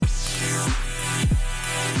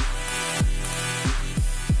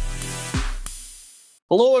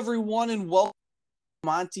Hello, everyone, and welcome to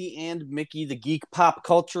Monty and Mickey, the Geek Pop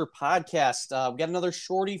Culture Podcast. We got another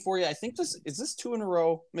shorty for you. I think this two in a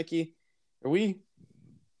row, Mickey. Are we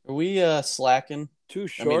slacking? Two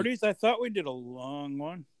shorties? I thought we did a long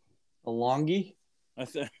one. A longie?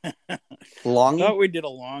 Longie? Thought we did a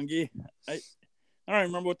longie. I don't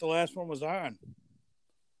remember what the last one was on.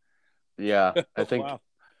 Yeah, I think wow.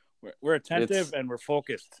 We're attentive and we're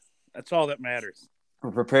focused. That's all that matters.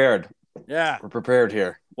 We're prepared. Yeah. We're prepared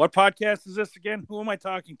here. What podcast is this again? Who am I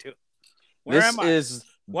talking to? Where am I?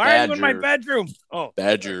 Why are you in my bedroom? Oh,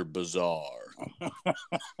 Badger Bazaar.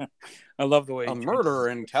 I love the way a murder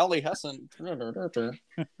in Taliesin.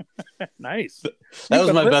 Nice. That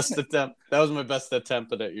was my best attempt. That was my best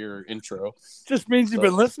attempt at your intro. Just means you've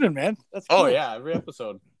been listening, man. That's cool. Oh yeah, every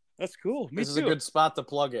episode. That's cool. This is a good spot to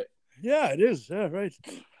plug it. Yeah, it is. Yeah, right.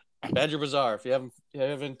 Badger Bazaar. If you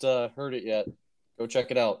haven't heard it yet, go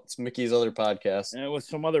check it out. It's Mickey's other podcast. Yeah, with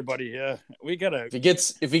some other buddy. Yeah, we gotta.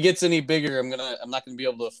 If he gets any bigger, I'm not gonna be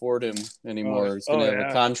able to afford him anymore. He's gonna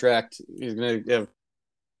have a contract. He's gonna have.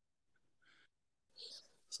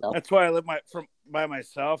 So. That's why I live by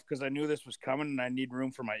myself, because I knew this was coming and I need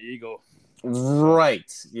room for my ego.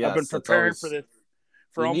 Right. Yeah. I've been preparing for this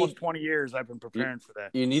for almost 20 years. I've been preparing for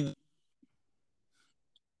that. You need.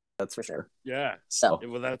 That's for sure. Yeah. So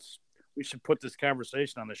we should put this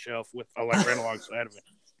conversation on the shelf with right alongside of it.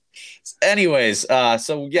 Anyways,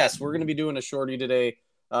 so yes, we're gonna be doing a shorty today.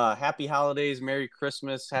 Happy holidays, Merry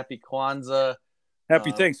Christmas, Happy Kwanzaa,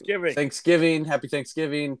 Happy Thanksgiving. Happy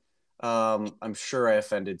Thanksgiving. I'm sure I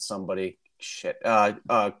offended somebody. Shit.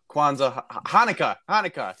 Kwanzaa,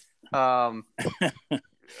 Hanukkah.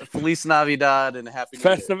 Feliz Navidad and Happy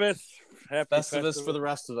Festivus. Festivus for the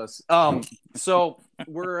rest of us. So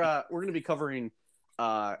we're going to be covering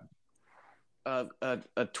a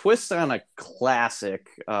twist on a classic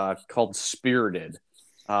called Spirited,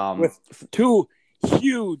 with two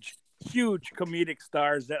huge comedic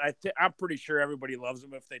stars that I'm pretty sure everybody loves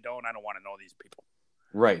them. If they don't, I don't want to know these people.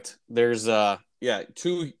 Right. There's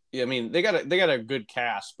two. I mean, they got a good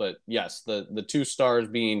cast, but yes, the two stars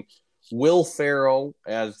being Will Ferrell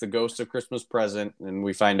as the Ghost of Christmas Present, and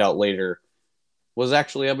we find out later was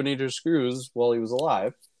actually Ebenezer Scrooge while he was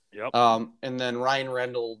alive. Yep. And then Ryan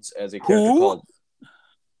Reynolds as a character called.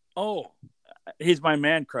 Oh, he's my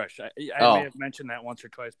man crush. I may have mentioned that once or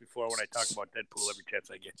twice before when I talk about Deadpool every chance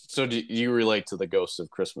I get. So do you relate to the Ghost of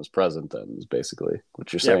Christmas Present then? Is basically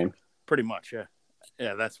what you're saying. Pretty much, yeah.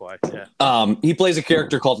 Yeah, that's why. Yeah. He plays a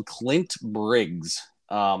character called Clint Briggs.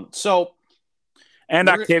 And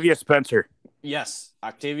Octavia Spencer. Yes,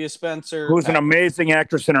 Octavia Spencer, who's an amazing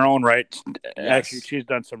actress in her own right. Yes. Actually, she's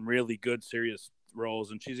done some really good, serious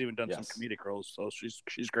roles, and she's even done some comedic roles. So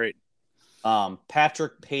she's great.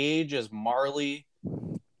 Patrick Page as Marley.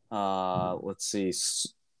 Let's see,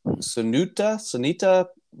 Sunita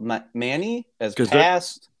Manny as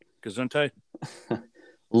Past. Gesundheit.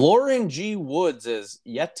 Lauren G. Woods as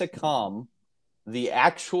Yet to Come. The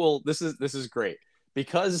actual this is great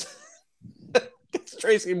because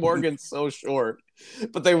Tracy Morgan's so short,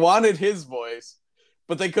 but they wanted his voice,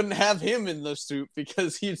 but they couldn't have him in the suit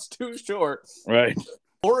because he's too short. Right.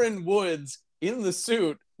 Lauren Woods in the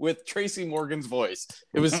suit with Tracy Morgan's voice.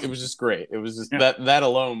 It was just great. It was just that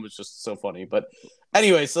alone was just so funny. But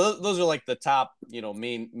anyway, so those are like the top,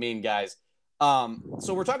 main guys.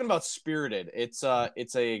 So we're talking about Spirited. It's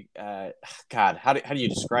a God, how do you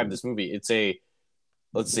describe this movie?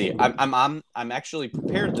 Let's see. I'm actually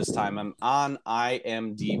prepared this time. I'm on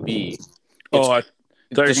IMDb. I thought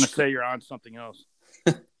you were going to say you're on something else.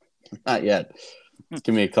 Not yet.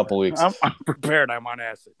 Give me a couple weeks. I'm prepared. I'm on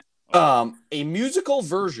acid. A musical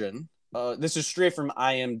version. This is straight from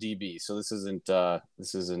IMDb, so this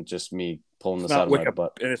isn't just me pulling this out of my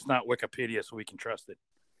butt. And it's not Wikipedia, so we can trust it.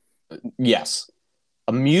 Yes.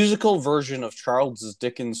 A musical version of Charles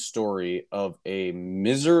Dickens' story of a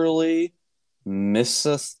miserly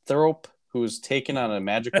misanthrope who is taken on a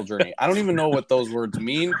magical journey. I don't even know what those words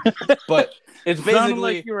mean, but it's basically sounded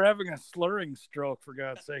like you were having a slurring stroke, for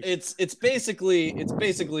God's sake. It's basically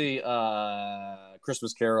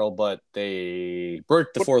Christmas Carol, but they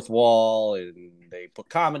break the fourth wall and they put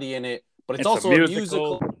comedy in it, but it's also a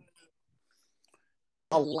musical.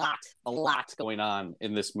 A lot going on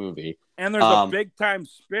in this movie, and there's a big time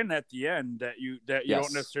spin at the end that you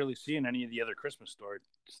don't necessarily see in any of the other Christmas stories.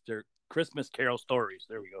 They're Christmas Carol stories.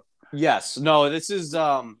 There we go. Yes, no, this is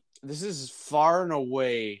far and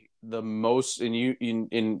away the most. And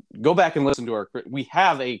you go back and listen to we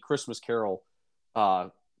have a Christmas Carol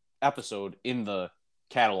episode in the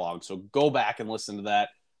catalog, so go back and listen to that,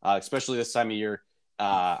 especially this time of year.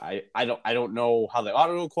 I don't know how the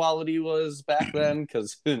audio quality was back then,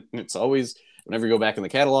 because it's always, whenever you go back in the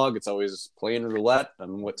catalog, it's always playing roulette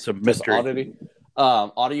on what Some mystery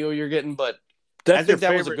audio you're getting. But I think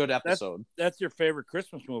that was a good episode. That's your favorite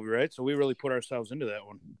Christmas movie, right? So we really put ourselves into that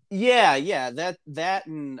one. Yeah, that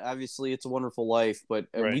and obviously It's a Wonderful Life, but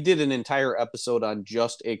Right. we did an entire episode on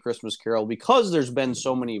just A Christmas Carol because there's been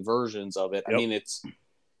so many versions of it. Yep. I mean,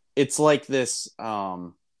 it's like this.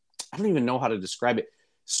 I don't even know how to describe it.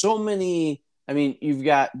 So many. I mean, you've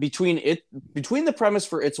got between the premise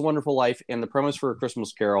for It's a Wonderful Life and the premise for A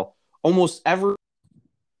Christmas Carol, almost every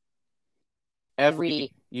there's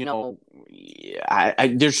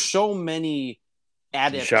so many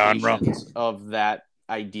adaptations of that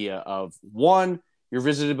idea of, one, you're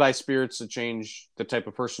visited by spirits to change the type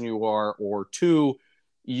of person you are, or two,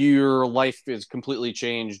 your life is completely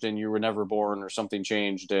changed and you were never born, or something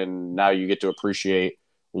changed and now you get to appreciate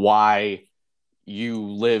why you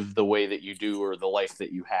live the way that you do, or the life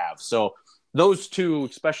that you have. So those two,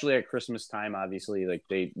 especially at Christmas time, obviously, like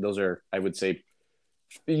those are, I would say,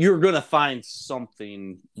 you're gonna find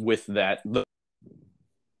something with that.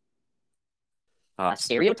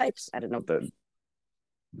 Stereotypes. I don't know.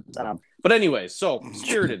 But anyway, so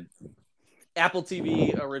Spirited, Apple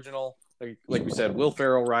TV original, like we said, Will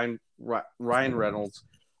Ferrell, Ryan Reynolds.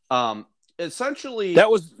 Essentially,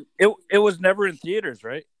 that was it. It was never in theaters,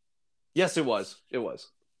 right? Yes, it was.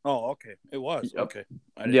 Oh, okay. It was. Yep. Okay.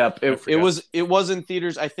 Yep. It was in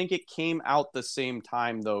theaters. I think it came out the same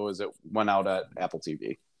time though as it went out at Apple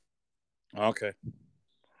TV. Okay.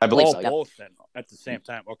 I believe so. Both then at the same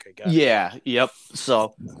time. Okay, got it. Yeah. Yep.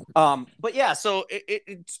 So, but yeah, so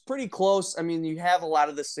it's pretty close. I mean, you have a lot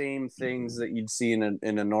of the same things that you'd see in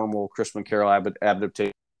a normal Christmas Carol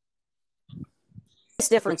adaptation. It's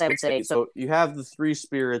different, I would say. So you have the three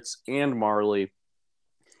spirits and Marley.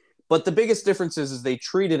 But the biggest difference is they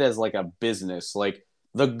treat it as like a business. Like,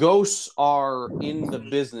 the ghosts are in the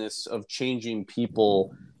business of changing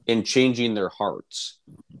people and changing their hearts.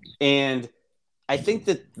 And I think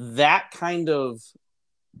that kind of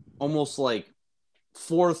almost like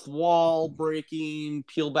fourth wall breaking,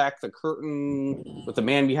 peel back the curtain with the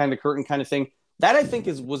man behind the curtain kind of thing, that I think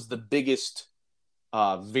was the biggest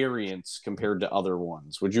variance compared to other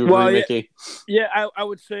ones. Would you agree, Mickey? Yeah, I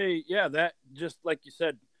would say, yeah, that, just like you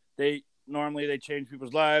said, they change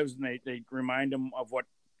people's lives and they remind them of what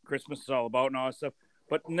Christmas is all about and all that stuff.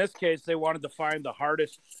 But in this case, they wanted to find the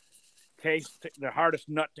hardest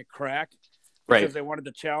nut to crack, because right. They wanted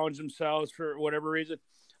to challenge themselves for whatever reason.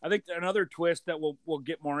 I think another twist that we'll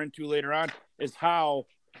get more into later on is how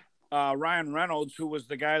Ryan Reynolds, who was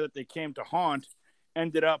the guy that they came to haunt,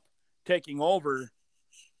 ended up taking over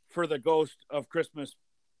for the Ghost of Christmas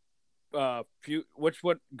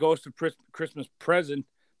Ghost of Christmas Present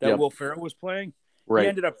that Will Ferrell was playing. Right. He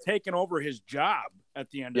ended up taking over his job at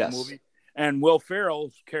the end of the movie, and Will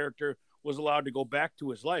Ferrell's character was allowed to go back to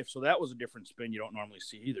his life. So that was a different spin you don't normally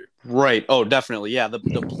see either. Right. Oh, definitely. Yeah. The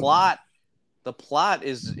plot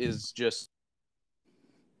is just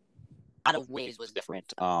a lot of ways was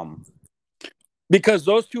different. Because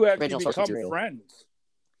those two actually become friends.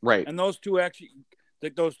 Right. And those two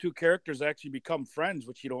characters actually become friends,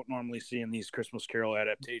 which you don't normally see in these Christmas Carol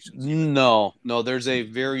adaptations. No, there's a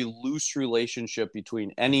very loose relationship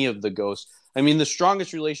between any of the ghosts. I mean, the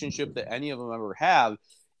strongest relationship that any of them ever have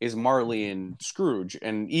is Marley and Scrooge.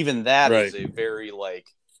 And even that is a very,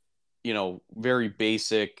 very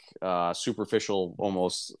basic, superficial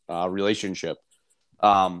almost relationship.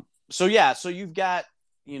 So you've got,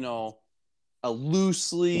 a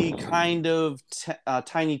loosely kind of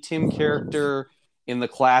Tiny Tim character in the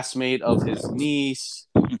classmate of his niece,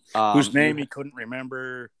 whose name he couldn't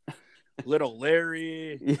remember. Little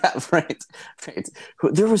Larry. Yeah, right.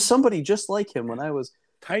 There was somebody just like him when I was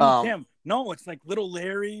Tiny Tim. No, it's like Little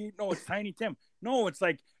Larry. No, it's Tiny Tim. No, it's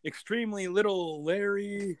like Extremely Little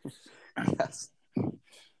Larry. Yes.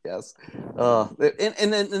 And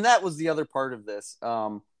that was the other part of this.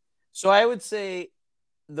 So I would say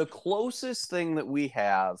the closest thing that we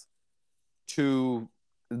have to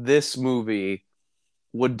this movie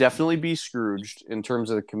would definitely be Scrooged in terms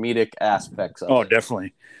of the comedic aspects of it. Oh,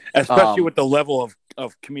 definitely. Especially with the level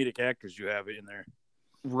of comedic actors you have in there.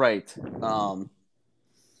 Right.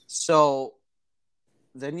 So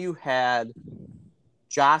then you had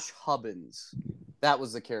Josh Hubbins. That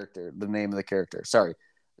was the name of the character. Sorry.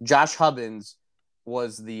 Josh Hubbins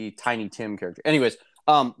was the Tiny Tim character. Anyways,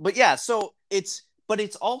 but yeah, so it's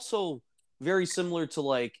also very similar to,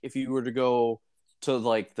 like, if you were to go to,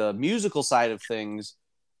 like, the musical side of things,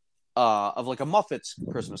 of like a Muppets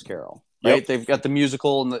Christmas Carol, right? Yep. They've got the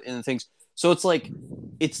musical and the things. So it's like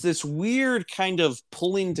it's this weird kind of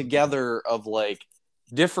pulling together of like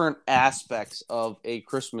different aspects of A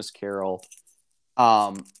Christmas Carol,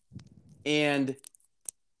 and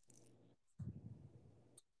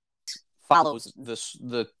follows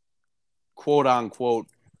the quote unquote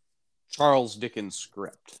Charles Dickens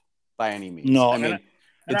script by any means. No, I mean,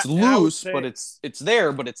 it's I would loose, say but it's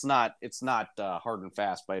there, but it's not hard and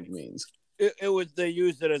fast by any means. it was they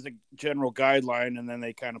used it as a general guideline, and then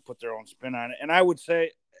they kind of put their own spin on it. And I would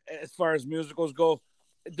say, as far as musicals go,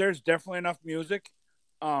 there's definitely enough music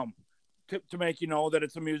to make you know that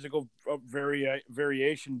it's a musical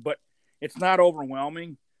variation, but it's not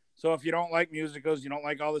overwhelming. So if you don't like musicals, you don't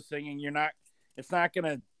like all the singing, it's not going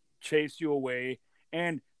to chase you away.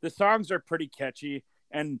 And the songs are pretty catchy.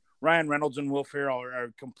 And Ryan Reynolds and Will Ferrell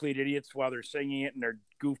are complete idiots while they're singing it, and they're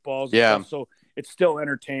goofballs. Yeah. And stuff, so it's still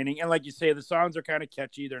entertaining. And like you say, the songs are kind of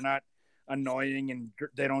catchy. They're not annoying, and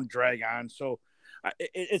they don't drag on. So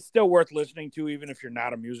it's still worth listening to, even if you're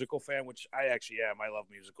not a musical fan, which I actually am. I love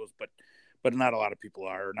musicals, but not a lot of people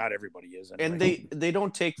are, or not everybody is. Anyway. And they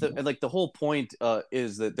don't take the whole point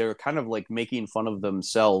is that they're kind of like making fun of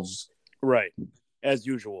themselves, right? As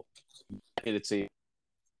usual. It's a Is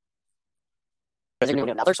there gonna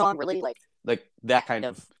be another song, really? Like that kind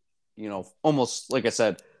of, almost like I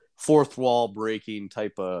said, fourth wall breaking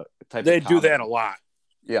type of. They do that a lot.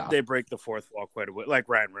 Yeah, they break the fourth wall quite a bit, like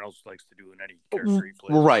Ryan Reynolds likes to do in any character he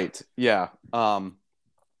plays. Right. Yeah.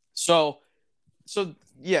 So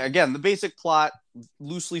yeah. Again, the basic plot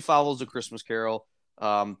loosely follows A Christmas Carol.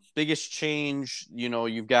 Biggest change,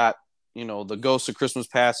 you've got the ghosts of Christmas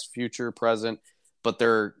past, future, present, but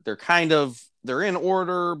they're in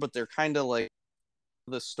order, but they're kind of like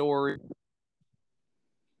the story.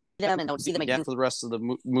 Them and don't see them again for the rest of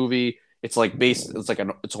the movie. It's like it's like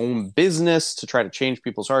its own business to try to change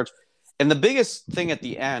people's hearts. And the biggest thing at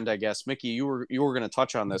the end, I guess, Mickey, you were going to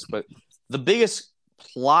touch on this, but the biggest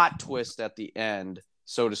plot twist at the end,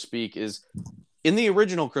 so to speak, is in the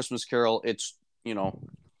original Christmas Carol. It's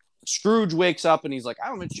Scrooge wakes up and he's like,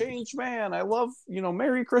 "I'm a changed man. I love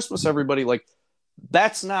Merry Christmas, everybody." Like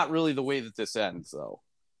that's not really the way that this ends, though.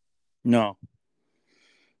 No.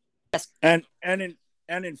 And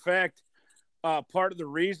in fact, part of the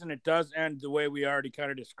reason it does end the way we already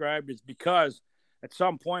kind of described is because at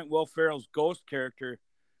some point Will Ferrell's ghost character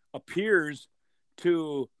appears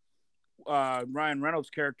to Ryan Reynolds'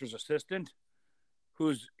 character's assistant,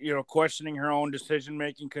 who's questioning her own decision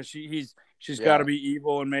making because she's got to be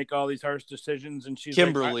evil and make all these harsh decisions, and she's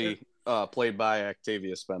Kimberly, played by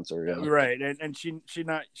Octavia Spencer, right, and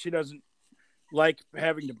she doesn't like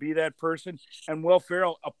having to be that person, and Will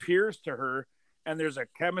Ferrell appears to her, and there's a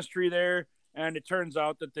chemistry there, and it turns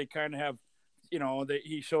out that they kind of have, that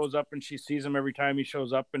he shows up and she sees him every time he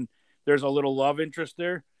shows up, and there's a little love interest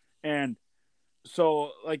there. And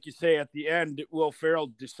so, like you say, at the end, Will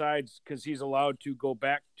Ferrell decides, because he's allowed to go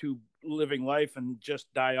back to living life and just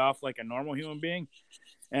die off like a normal human being,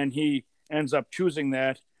 and he ends up choosing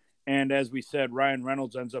that. And as we said, Ryan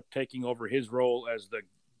Reynolds ends up taking over his role as the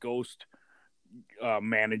ghost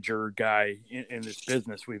manager guy in this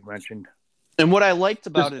business we've mentioned. And what I liked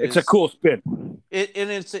about it's a cool spin.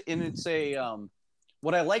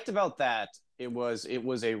 What I liked about that, it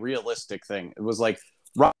was a realistic thing. It was like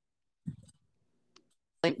was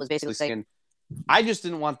basically saying, I just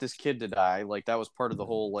didn't want this kid to die. Like that was part of the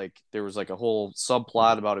whole, like there was like a whole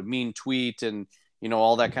subplot about a mean tweet and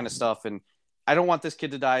all that kind of stuff, and I don't want this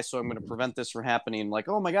kid to die, so I'm going to prevent this from happening. Like,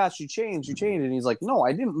 oh my gosh, you changed. And he's like, no,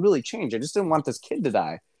 I didn't really change. I just didn't want this kid to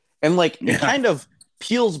die. And like, it kind of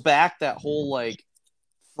peels back that whole like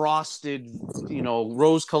frosted,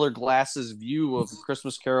 rose-colored glasses view of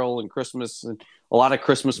Christmas Carol and Christmas, and a lot of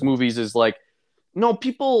Christmas movies is like, no,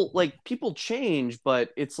 people change,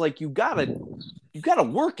 but it's like you gotta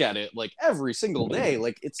work at it like every single day.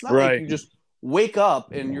 Like it's not like you just wake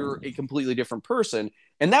up and you're a completely different person.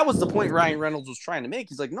 And that was the point Ryan Reynolds was trying to make.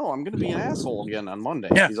 He's like, no, I'm going to be an asshole again on Monday.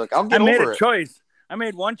 Yeah. He's like, I'll get over it. I made a choice. I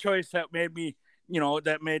made one choice that made me,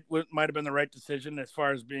 might have been the right decision as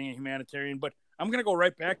far as being a humanitarian. But I'm going to go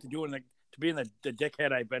right back to being the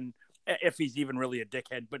dickhead I've been, if he's even really a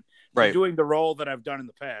dickhead. But doing the role that I've done in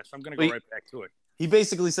the past, I'm going to go right back to it. He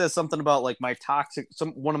basically says something about like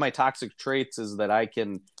one of my toxic traits is that I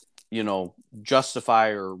can, justify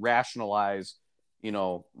or rationalize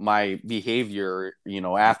my behavior,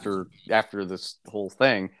 after this whole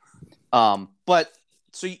thing. But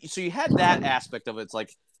so you had that aspect of it. It's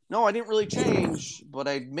like, no, I didn't really change, but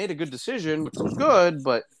I made a good decision, which was good,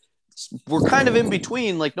 but we're kind of in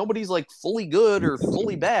between. Like nobody's like fully good or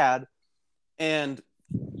fully bad. And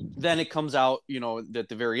then it comes out, at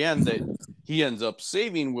the very end that he ends up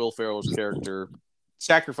saving Will Ferrell's character,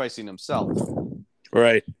 sacrificing himself.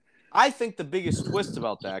 Right. I think the biggest twist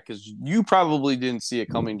about that, because you probably didn't see it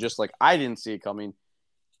coming, just like I didn't see it coming,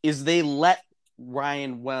 is they let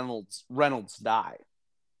Ryan Reynolds die.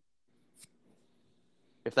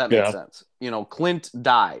 If that makes sense. Clint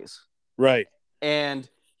dies. Right. And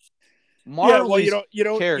Marley's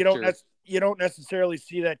you don't necessarily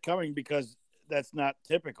see that coming because that's not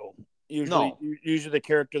typical. Usually the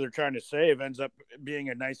character they're trying to save ends up being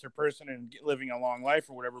a nicer person and living a long life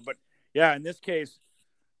or whatever. But yeah, in this case,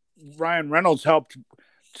 Ryan Reynolds helped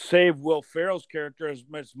save Will Ferrell's character as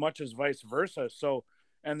much as vice versa. So,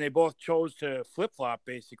 and they both chose to flip flop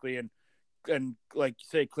basically, and like you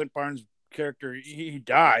say, Clint Barnes' character he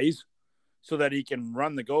dies so that he can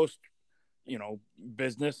run the ghost,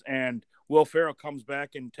 business, and Will Ferrell comes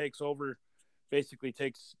back and takes over,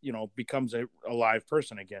 becomes a live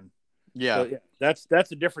person again. Yeah. So, yeah,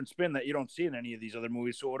 that's a different spin that you don't see in any of these other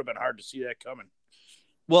movies. So it would have been hard to see that coming.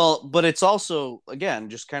 Well, but it's also, again,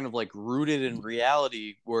 just kind of like rooted in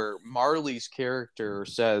reality, where Marley's character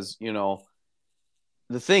says,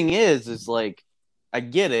 the thing is like, I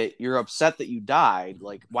get it. You're upset that you died.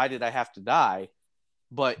 Like, why did I have to die?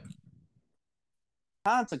 But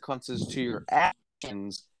consequences to your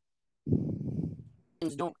actions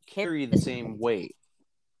don't carry the same weight.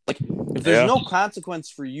 Like, if there's no consequence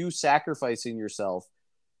for you sacrificing yourself,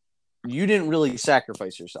 you didn't really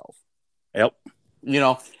sacrifice yourself. Yep. And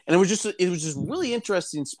it was just really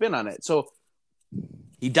interesting spin on it. So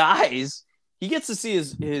he dies. He gets to see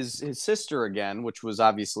his sister again, which was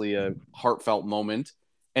obviously a heartfelt moment.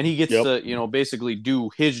 And he gets to, basically do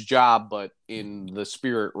his job, but in the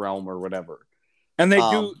spirit realm or whatever. And they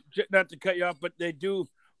do, not to cut you off, but they do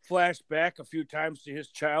flash back a few times to his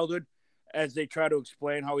childhood as they try to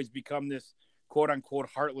explain how he's become this quote unquote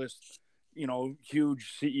heartless,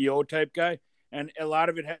 huge CEO type guy. And a lot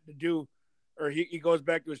of it had to do, or he goes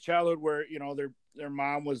back to his childhood where, their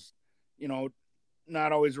mom was,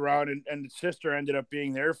 not always around, and the sister ended up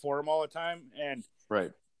being there for him all the time. And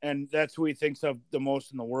right. And that's who he thinks of the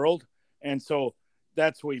most in the world. And so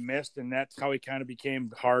that's who he missed. And that's how he kind of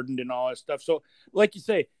became hardened and all that stuff. So like you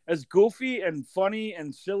say, as goofy and funny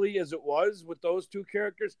and silly as it was with those two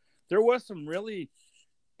characters, there was some really,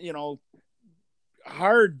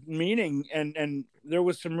 hard meaning and there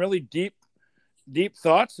was some really deep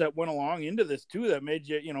thoughts that went along into this too, that made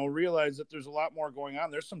you, realize that there's a lot more going on.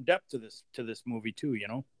 There's some depth to this movie too,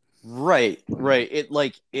 Right.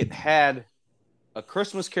 It had a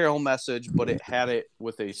Christmas Carol message, but it had it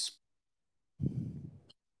with it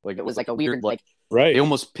was like a weird, right. They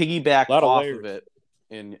almost piggybacked off of it.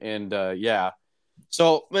 And yeah.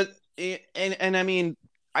 So, but, and I mean,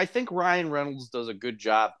 I think Ryan Reynolds does a good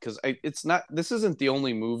job, because this isn't the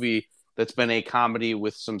only movie that's been a comedy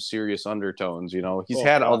with some serious undertones. He's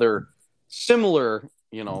had other similar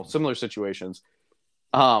situations.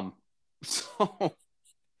 So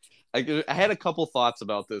I had a couple thoughts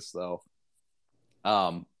about this though.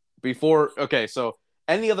 So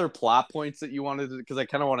any other plot points that you wanted to, because I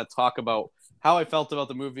kind of want to talk about how I felt about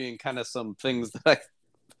the movie and kind of some things that I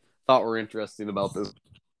thought were interesting about this.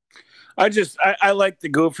 I like the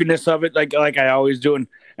goofiness of it, like I always do,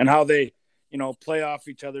 and how they, play off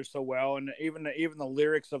each other so well. And even the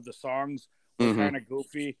lyrics of the songs were kind of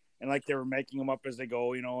goofy, and like they were making them up as they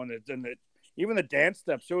go, and even the dance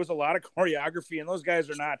steps, there was a lot of choreography, and those guys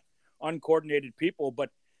are not uncoordinated people, but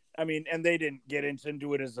I mean, and they didn't get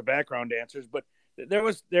into it as the background dancers, but there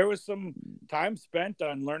was some time spent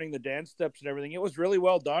on learning the dance steps and everything. It was really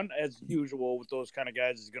well done, as usual with those kind of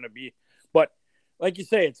guys is going to be. But like you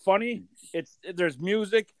say, it's funny. There's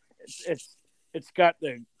music. It's got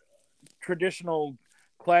the traditional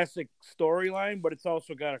classic storyline, but it's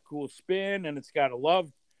also got a cool spin, and it's got a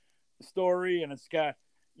love story, and it's got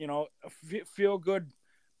feel good,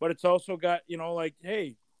 but it's also got like,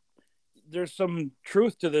 hey, there's some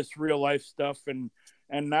truth to this real life stuff, and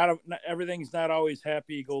not everything's not always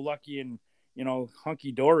happy go lucky and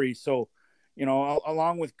hunky dory. So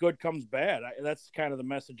along with good comes bad. That's kind of the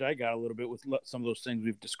message I got a little bit with some of those things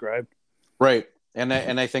we've described. Right, and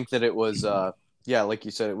I think that it was like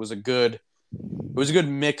you said, it was a good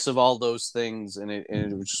mix of all those things, and it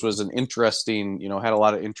just was an interesting, had a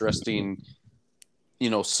lot of interesting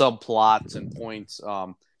subplots and points.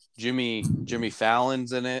 Jimmy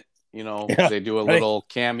Fallon's in it. They do a little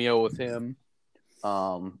cameo with him.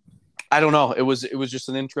 I don't know. It was just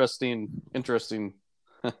an interesting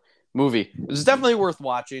movie. It was definitely worth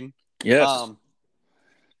watching. Yes.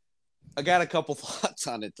 I got a couple thoughts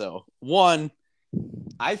on it though. One,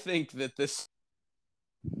 I think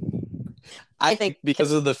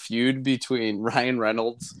because of the feud between Ryan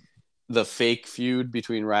Reynolds, the fake feud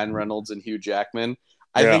between Ryan Reynolds and Hugh Jackman.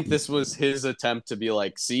 I think this was his attempt to be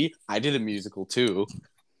like, see, I did a musical too.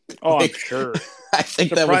 Oh, like, I'm sure. I think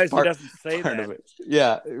Surprised that was part, he doesn't say part that. of it.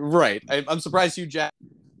 Yeah, right. I'm surprised Hugh Jackman,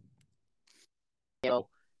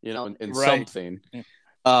 in Right. something.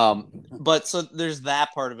 But so there's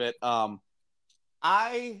that part of it.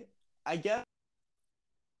 I guess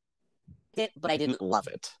it, but I didn't love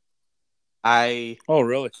it. I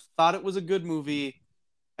really thought it was a good movie.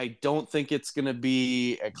 I don't think it's gonna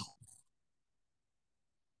be a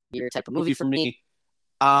your type of movie for me.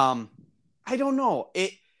 I don't know.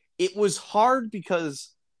 It was hard because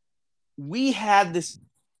we had this.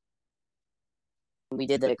 We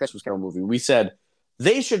did the Christmas Carol movie. We said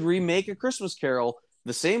they should remake A Christmas Carol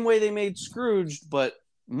the same way they made Scrooge, but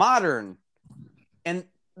modern. And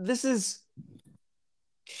this is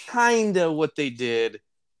kind of what they did.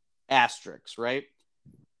 Asterix, right?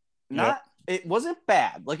 It wasn't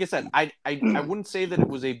bad. Like I said, I wouldn't say that it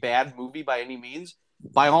was a bad movie by any means.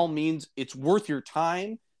 By all means, it's worth your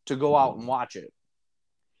time to go out and watch it.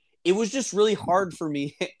 It was just really hard for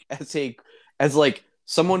me as like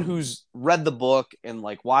someone who's read the book and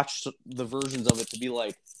like watched the versions of it to be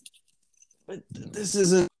like, but this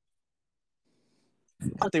isn't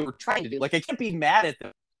what they were trying to do. Like, I can't be mad at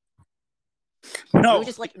them. No, it was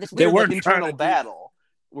just like this they weren't internal battle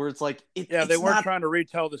where it's like, they weren't trying to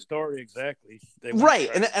retell the story exactly. Right,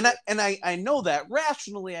 and I know that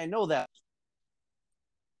rationally, I know that.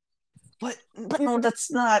 But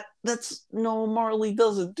no, Marley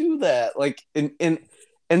doesn't do that. Like,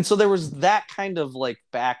 and so there was that kind of like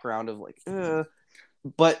background of like,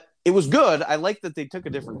 but it was good. I like that they took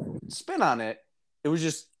a different spin on it. It was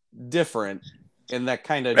just different, and that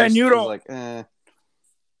kind of and you don't like,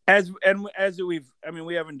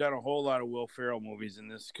 we haven't done a whole lot of Will Ferrell movies in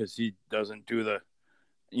this because he doesn't do the,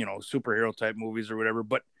 superhero type movies or whatever.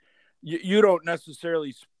 But you don't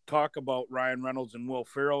necessarily talk about Ryan Reynolds and Will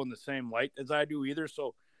Ferrell in the same light as I do either.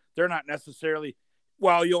 So they're not necessarily,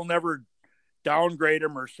 while you'll never downgrade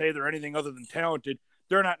them or say they're anything other than talented,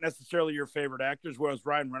 they're not necessarily your favorite actors, whereas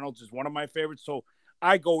Ryan Reynolds is one of my favorites. So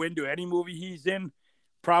I go into any movie he's in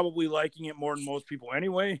probably liking it more than most people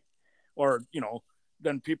anyway, or,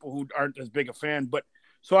 than people who aren't as big a fan. But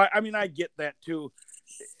so, I get that too.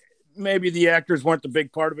 Maybe the actors weren't the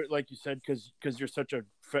big part of it, like you said, because you're such a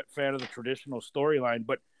fan of the traditional storyline.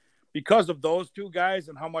 But because of those two guys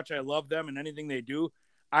and how much I love them and anything they do,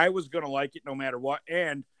 I was going to like it no matter what.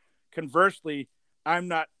 And conversely, I'm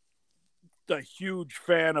not the huge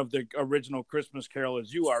fan of the original Christmas Carol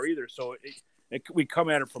as you are either. So we come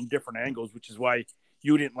at it from different angles, which is why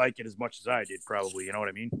you didn't like it as much as I did, probably. You know what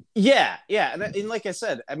I mean? Yeah. And like I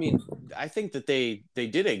said, I think that they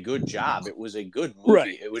did a good job. It was a good movie.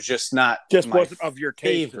 Right. It was just not wasn't of your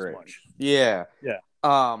taste favorite. as much. Yeah. Yeah.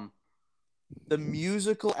 The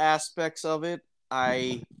musical aspects of it,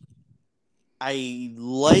 I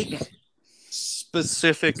like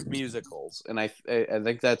specific musicals, and I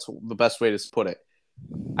think that's the best way to put it.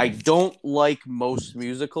 I don't like most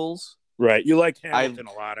musicals. Right. You liked Hamilton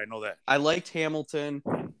a lot. I know that. I liked Hamilton.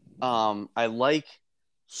 I like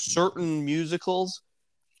certain musicals.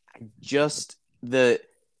 And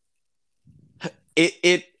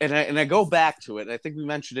I go back to it. I think we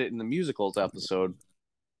mentioned it in the musicals episode.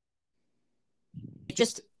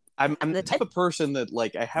 I'm the type of person that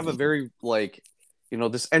like I have a very like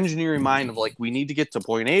this engineering mind of like we need to get to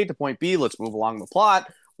point A to point B. Let's move along the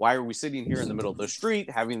plot. Why are we sitting here in the middle of the street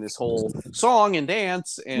having this whole song and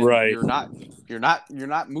dance and right. you're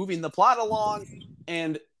not moving the plot along?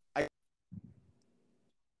 And but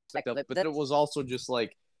it was also just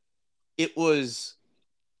like it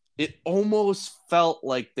almost felt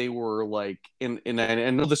like they were like and I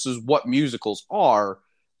know this is what musicals are,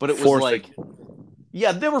 but it was forcing. Like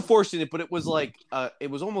yeah, they were forcing it, but it was like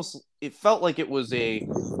it felt like it was a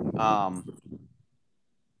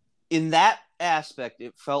in that aspect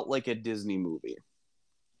it felt like a Disney movie.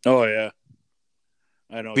 Oh yeah.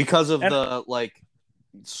 I know. Because of the like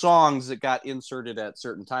songs that got inserted at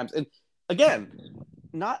certain times. And again,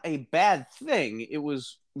 not a bad thing. It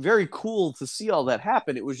was very cool to see all that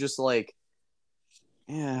happen. It was just like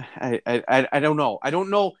yeah, I don't know. I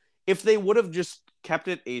don't know if they would have just kept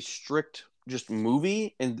it a strict just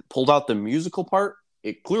movie and pulled out the musical part,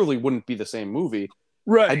 it clearly wouldn't be the same movie.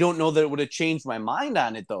 Right. I don't know that it would have changed my mind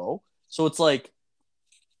on it though. So it's like,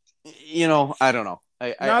 I don't know.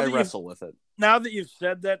 I wrestle with it. Now that you've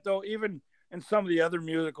said that though, even in some of the other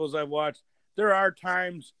musicals I've watched, there are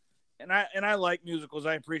times, and I like musicals.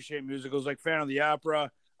 I appreciate musicals, like Phantom of the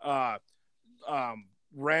Opera,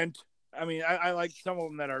 Rent. I like some of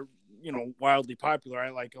them that are wildly popular. I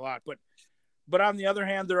like a lot, but But on the other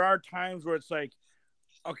hand, there are times where it's like,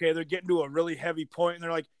 okay, they're getting to a really heavy point, and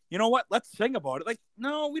they're like, you know what? Let's sing about it. Like,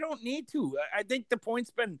 no, we don't need to. I think the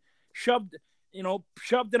point's been shoved in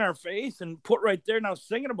our face and put right there. Now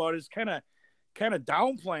singing about it is kind of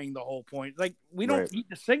downplaying the whole point. Like, we don't need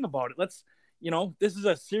to sing about it. Let's, this is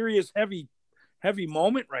a serious, heavy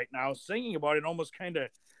moment right now. Singing about it almost kind of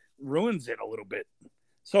ruins it a little bit.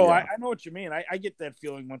 So I know what you mean. I get that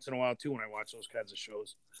feeling once in a while too when I watch those kinds of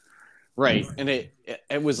shows. Right. And it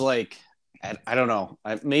was like, I don't know.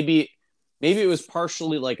 Maybe it was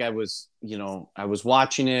partially like I was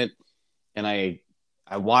watching it, and I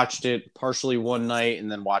watched it partially one night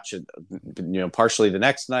and then watched it, partially the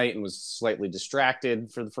next night, and was slightly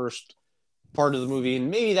distracted for the first part of the movie.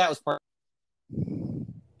 And maybe that was part.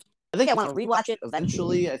 I think I want to rewatch it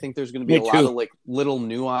eventually. I think there's going to be a lot of like little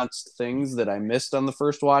nuanced things that I missed on the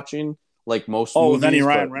first watching, like most movies. Oh, any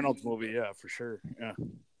Ryan Reynolds movie, yeah, for sure. Yeah.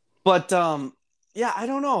 But yeah, I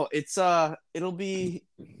don't know. It's it'll be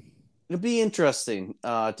interesting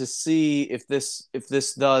to see if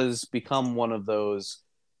this does become one of those,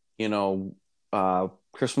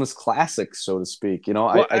 Christmas classics, so to speak.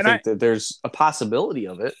 I think that there's a possibility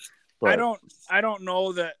of it. But I don't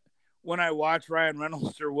know that when I watch Ryan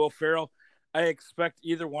Reynolds or Will Ferrell, I expect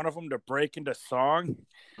either one of them to break into song.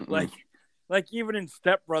 Mm-mm. Like even in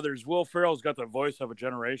Step Brothers, Will Ferrell's got the voice of a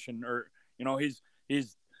generation, or he's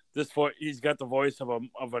got the voice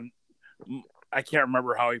of an I can't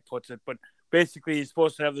remember how he puts it, but basically he's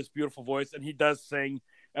supposed to have this beautiful voice, and he does sing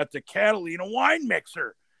at the Catalina wine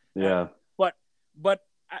mixer. Yeah. But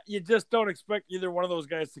you just don't expect either one of those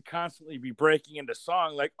guys to constantly be breaking into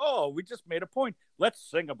song like, oh, we just made a point, let's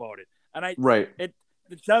sing about it. And it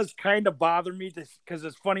does kind of bother me because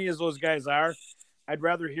as funny as those guys are, I'd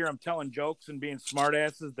rather hear them telling jokes and being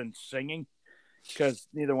smartasses than singing, because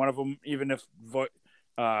neither one of them, even if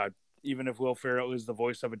Will Ferrell is the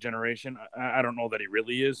voice of a generation, I don't know that he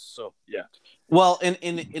really is. So yeah. Well, and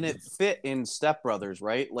it fit in Step Brothers,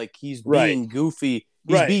 right? Like he's being goofy.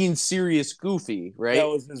 He's being serious goofy, right? That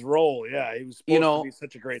was his role. Yeah, he was supposed to be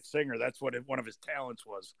such a great singer. That's what one of his talents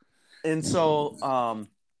was. And so, I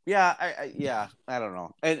don't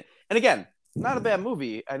know. And again, not a bad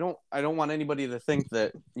movie. I don't want anybody to think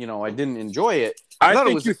that I didn't enjoy it. I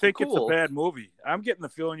think you think it's a bad movie. I'm getting the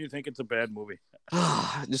feeling you think it's a bad movie.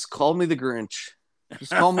 Just call me the Grinch. Just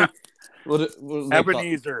call me what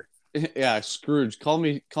Ebenezer. Yeah, Scrooge. Call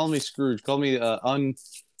me Scrooge. Call me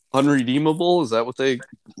unredeemable. Is that what they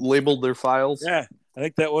labeled their files? Yeah, I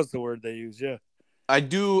think that was the word they used. Yeah. I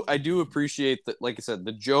do appreciate that, like I said,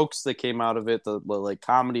 the jokes that came out of it, the like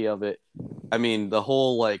comedy of it. I mean, the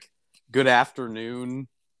whole like good afternoon,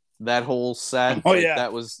 that whole set. Oh yeah,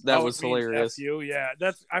 that was hilarious. Yeah,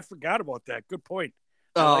 I forgot about that. Good point.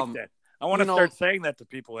 I like that. I want to start saying that to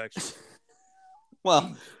people actually.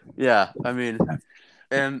 Well, yeah, I mean,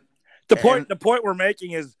 and the point we're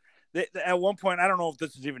making is that at one point, I don't know if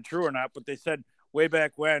this is even true or not, but they said way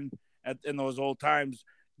back when in those old times,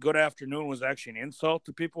 good afternoon was actually an insult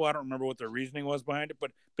to people. I don't remember what their reasoning was behind it,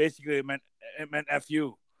 but basically it meant F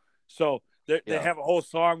you. So they have a whole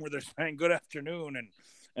song where they're saying good afternoon,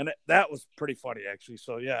 and that was pretty funny actually.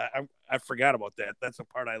 So yeah, I forgot about that. That's a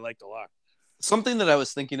part I liked a lot. Something that I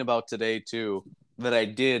was thinking about today too, that I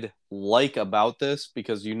did like about this,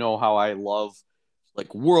 because how I love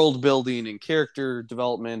like world building and character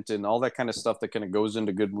development and all that kind of stuff that kind of goes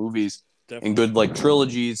into good movies. Definitely. And good like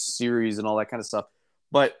trilogies, series, and all that kind of stuff.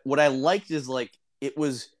 But what I liked is like it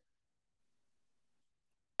was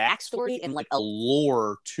backstory and like a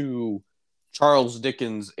lore to Charles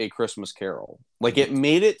Dickens' A Christmas Carol. Like it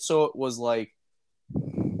made it so it was like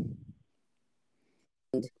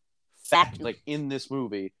fact, like in this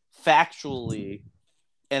movie, factually,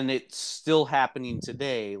 and it's still happening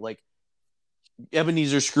today. Like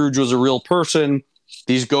Ebenezer Scrooge was a real person.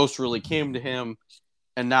 These ghosts really came to him,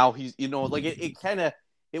 and now he's like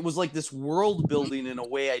it was like this world building in a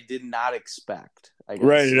way I did not expect. I guess,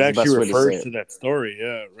 right, it actually refers to that story.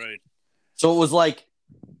 Yeah, right. So it was like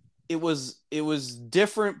it was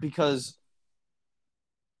different because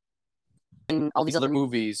in all these other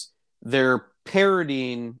movies they're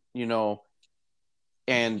parodying,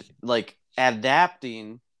 and like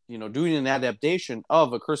adapting, doing an adaptation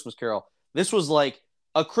of A Christmas Carol. This was like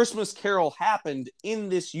A Christmas Carol happened in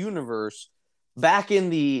this universe back in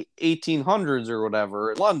the 1800s or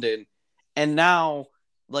whatever, London, and now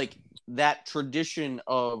like that tradition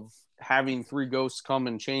of having three ghosts come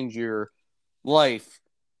and change your life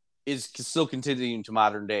is still continuing to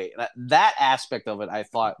modern day. That aspect of it I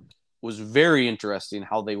thought was very interesting,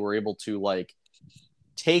 how they were able to like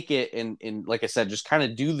take it and like I said, just kind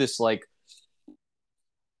of do this like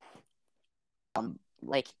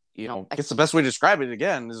like, I guess the best way to describe it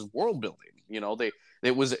again is world building.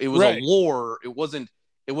 It was Right. a lore. It wasn't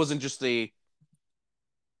just a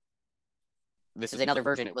this is another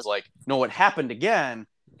version. It was like, no, it happened again,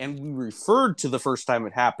 and we referred to the first time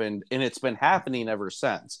it happened, and it's been happening ever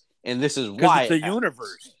since. And this is why it's a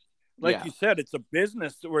universe. Like Yeah. you said, it's a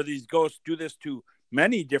business where these ghosts do this to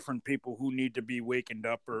many different people who need to be wakened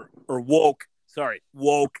up or woke. Sorry,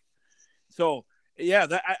 woke. So yeah,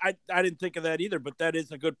 that I didn't think of that either, but that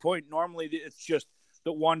is a good point. Normally it's just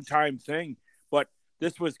the one-time thing, but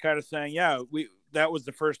this was kind of saying, yeah, that was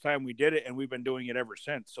the first time we did it, and we've been doing it ever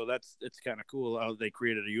since. So it's kind of cool how they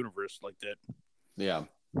created a universe like that. Yeah.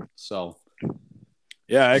 So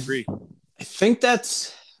yeah, I agree. I think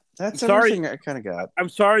that's everything I kind of got. I'm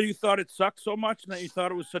sorry you thought it sucked so much and that you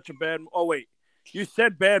thought it was such a bad. Oh wait, you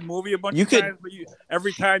said bad movie a bunch of times, but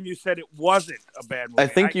every time you said it wasn't a bad movie. I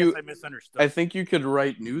guess I misunderstood. I think you could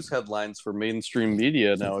write news headlines for mainstream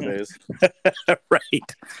media nowadays.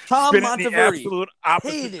 Right. Tom Spin it in the Monteverdi absolute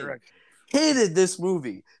opposite direction. hated this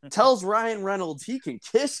movie. Tells Ryan Reynolds he can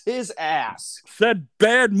kiss his ass. Said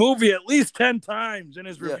bad movie at least 10 times in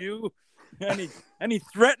his review, and he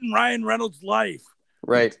threatened Ryan Reynolds' life.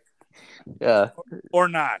 Right. Yeah. Or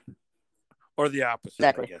not. Or the opposite,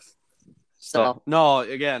 Exactly. I guess. So no,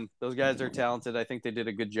 again, those guys are talented. I think they did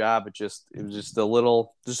a good job. It was just a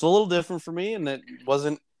little different for me, and it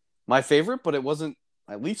wasn't my favorite, but it wasn't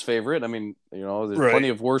my least favorite. I mean, there's plenty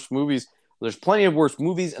of worse movies. There's plenty of worse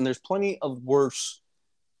movies, and there's plenty of worse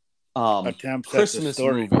Christmas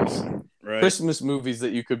movies. Right. Christmas movies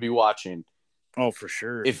that you could be watching. Oh, for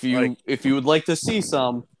sure. If you would like to see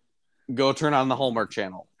some, go turn on the Hallmark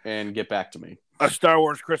Channel and get back to me. A Star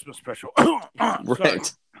Wars Christmas special.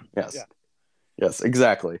 Right. Yes. Yeah. Yes,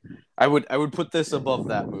 exactly. I would put this above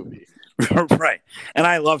that movie. Right. And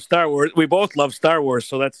I love Star Wars. We both love Star Wars,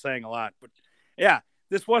 so that's saying a lot. But yeah,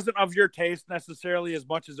 this wasn't of your taste necessarily as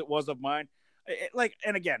much as it was of mine.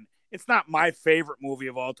 And again, it's not my favorite movie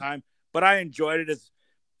of all time, but I enjoyed it as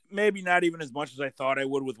maybe not even as much as I thought I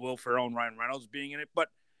would with Will Ferrell and Ryan Reynolds being in it.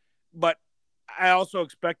 But I also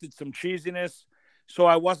expected some cheesiness, so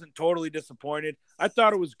I wasn't totally disappointed. I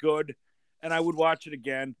thought it was good, and I would watch it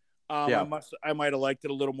again. I might have liked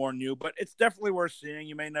it a little more new, but it's definitely worth seeing.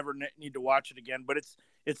 You may never need to watch it again, but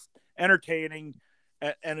it's entertaining,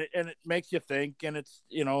 and it makes you think, and it's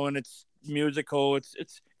and it's musical.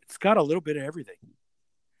 It's got a little bit of everything.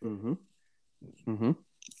 Mm-hmm. Mm-hmm.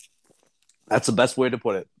 That's the best way to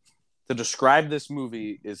put it. To describe this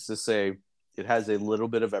movie is to say it has a little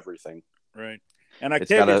bit of everything. Right. And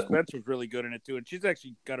Octavia Spencer was really good in it too, and she's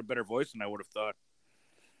actually got a better voice than I would have thought.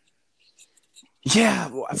 Yeah,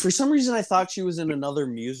 for some reason I thought she was in another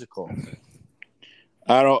musical.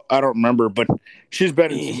 I don't remember, but she's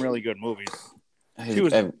been in some really good movies.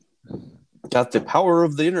 I've got the power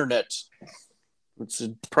of the internet. We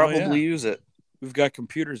should probably use it. We've got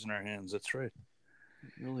computers in our hands. That's right.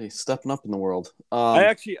 Really stepping up in the world.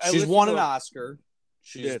 She's won an Oscar.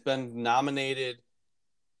 She's been nominated.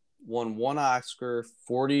 Won one Oscar,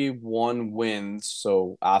 41 wins,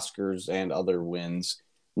 so Oscars and other wins.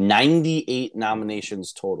 98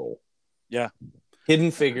 nominations total. Yeah.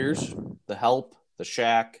 Hidden Figures, The Help, The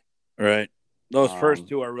Shack. Right. Those first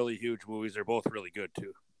two are really huge movies. They're both really good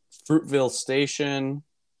too. Fruitvale Station,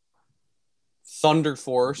 Thunder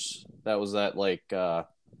Force. That was that like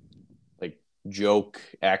joke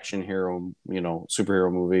action hero,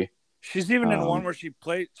 superhero movie. She's even in one where she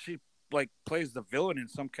plays the villain in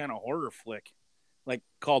some kind of horror flick, like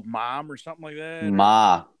called Mom or something like that.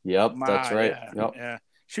 Ma. Yep, that's right. Yeah, yep. Yeah.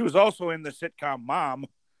 She was also in the sitcom Mom.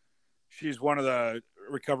 She's one of the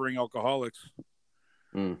recovering alcoholics.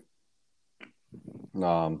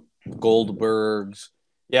 Goldbergs.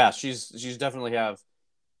 Yeah, she's definitely has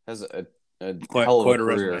a hell of a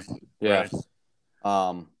career. Resume. Yeah.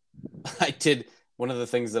 Right. I did. One of the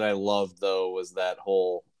things that I loved though was that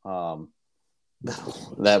whole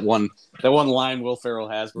that one line Will Ferrell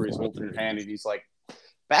has where he's holding her hand and he's like,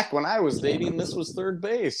 "Back when I was dating, this was third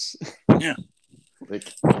base." Yeah.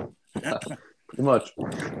 Pretty much.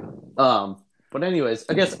 But anyways,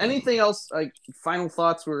 I guess anything else, like final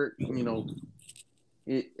thoughts were,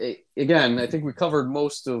 again, I think we covered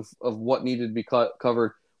most of what needed to be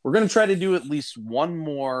covered. We're going to try to do at least one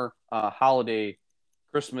more holiday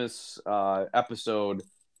Christmas episode,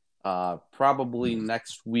 probably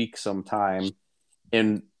next week sometime.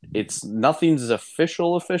 And nothing's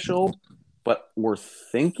official, but we're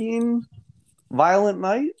thinking Violent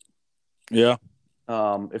Night. Yeah.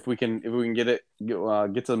 If we can get to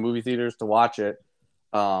the movie theaters to watch it.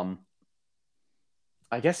 I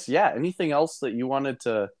guess, yeah. Anything else that you wanted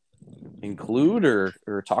to include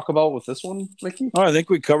or talk about with this one, Mickey? Oh, I think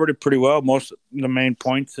we covered it pretty well. Most of the main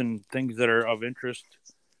points and things that are of interest.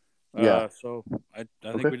 Yeah. So I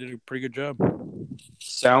think we did a pretty good job.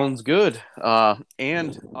 Sounds good.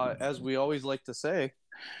 And as we always like to say,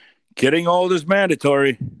 getting old is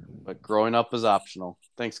mandatory, but growing up is optional.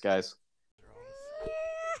 Thanks, guys.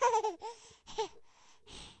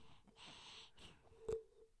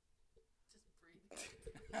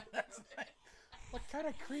 What kind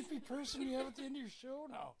of creepy person do you have at the end of your show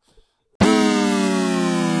now?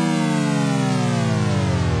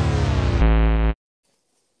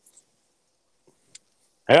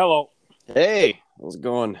 Hello. Hey, how's it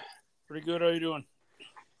going? Pretty good. How you doing?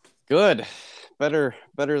 Good. Better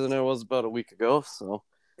than I was about a week ago. So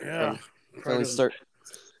yeah, finally starting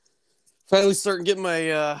getting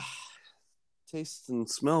my taste and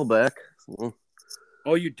smell back. So.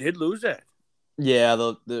 Oh, you did lose that? Yeah,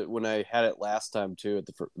 the when I had it last time too, at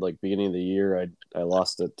the beginning of the year, I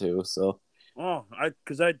lost it too. So. Oh,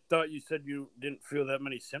 because I thought you said you didn't feel that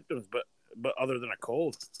many symptoms, but other than a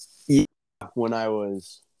cold. Yeah, when I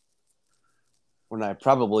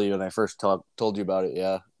first told you about it,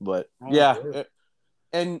 yeah, but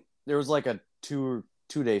and there was like a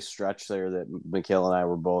 2-day stretch there that Mikhail and I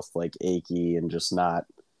were both like achy and just not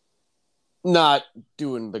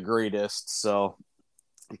doing the greatest. So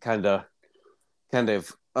kind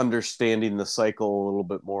of understanding the cycle a little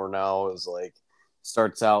bit more now is like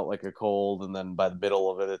starts out like a cold, and then by the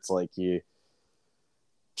middle of it, it's like you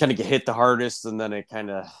kind of get hit the hardest, and then it kind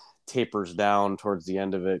of tapers down towards the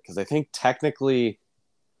end of it. Because I think technically,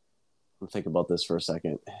 I'm thinking about this for a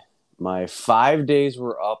second. My 5 days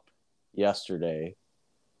were up yesterday.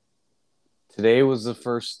 Today was the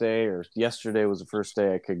first day, or yesterday was the first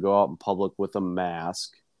day I could go out in public with a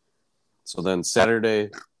mask. So then Saturday,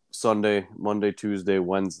 Sunday, Monday, Tuesday,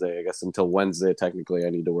 Wednesday, I guess until Wednesday, technically I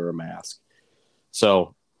need to wear a mask.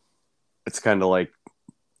 So it's kind of like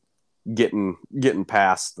getting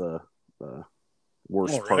past the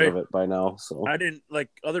worst part of it by now. So I didn't like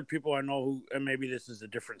other people I know who, and maybe this is a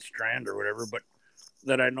different strand or whatever, but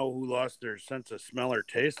that I know who lost their sense of smell or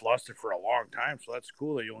taste, lost it for a long time. So that's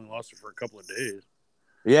cool that you only lost it for a couple of days.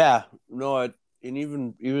 Yeah, no, and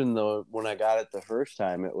even though when I got it the first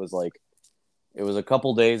time, it was a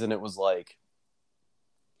couple days, and it was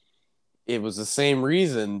the same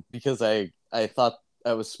reason, because I thought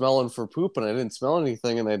I was smelling for poop and I didn't smell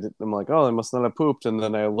anything, and I'm like, oh, they must not have pooped. And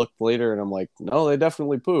then I looked later and I'm like, no, they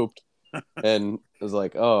definitely pooped. And it was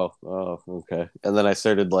like, oh, okay. And then I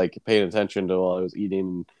started like paying attention to while I was eating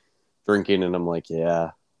and drinking, and I'm like,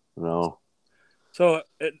 yeah, no. So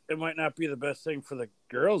it might not be the best thing for the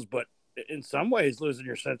girls, but in some ways, losing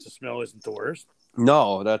your sense of smell isn't the worst.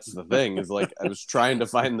 No, that's the thing. Is like I was trying to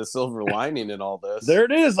find the silver lining in all this. There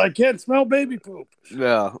it is. I can't smell baby poop.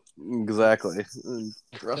 Yeah, exactly. And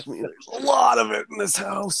trust me, there's a lot of it in this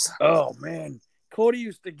house. Oh man, Cody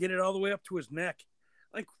used to get it all the way up to his neck.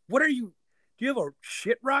 Like, what are you? Do you have a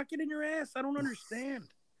shit rocket in your ass? I don't understand.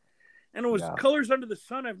 And it was colors under the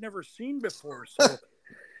sun I've never seen before. So,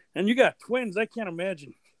 and you got twins. I can't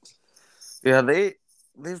imagine. Yeah,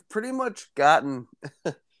 they've pretty much gotten.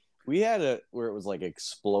 We had it where it was like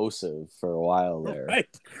explosive for a while there.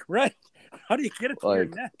 Right. How do you get it to your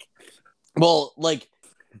neck? Well, like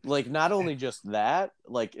not only just that,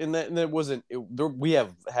 like, and it wasn't. We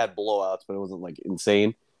have had blowouts, but it wasn't like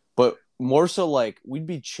insane. But more so, like we'd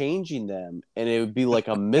be changing them, and it would be like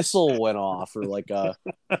a missile went off, or like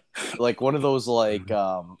one of those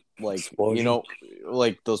explosion. You know,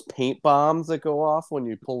 like those paint bombs that go off when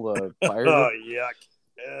you pull the fire. Oh yuck.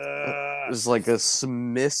 There's like a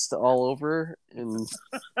mist all over, and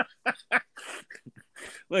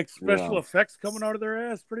like special effects coming out of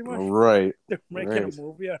their ass, pretty much. Right. They're making a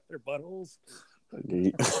movie out of their buttholes.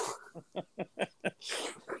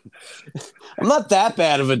 I'm not that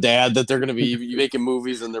bad of a dad that they're going to be making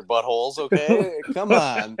movies in their buttholes. Okay, come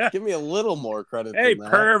on, give me a little more credit. Hey, than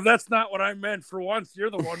that. perv, that's not what I meant. For once,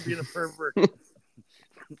 you're the one being a pervert.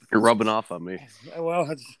 You're rubbing off on me. Well,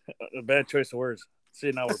 that's a bad choice of words. See,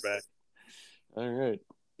 now we're back. All right.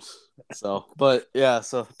 So, but yeah,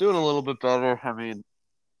 so doing a little bit better. I mean,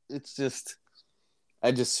 it's just,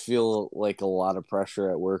 I just feel like a lot of pressure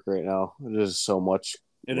at work right now. There's so much.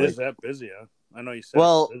 It is that busy, huh? I know you said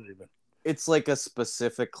it's busy, but it's like a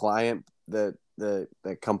specific client that the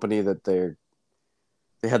company that they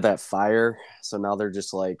had that fire. So now they're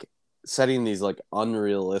just like setting these like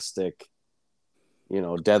unrealistic,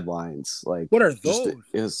 deadlines. Like, what are those?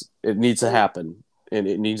 It needs to happen. And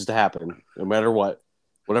it needs to happen no matter what,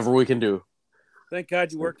 whatever we can do. Thank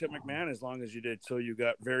God you worked at McMahon as long as you did, so you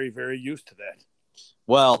got very, very used to that.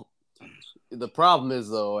 Well, the problem is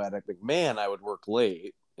though, at McMahon, I would work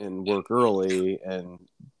late and work early and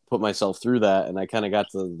put myself through that, and I kind of got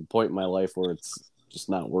to the point in my life where it's just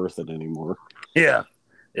not worth it anymore. Yeah.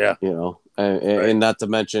 You know, and not to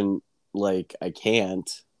mention, like, I can't,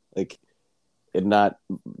 like, it not,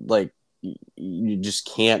 like, you just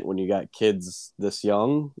can't when you got kids this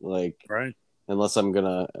young, like, Right. unless I'm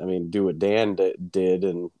gonna, I mean, do what Dan did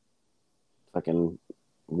and fucking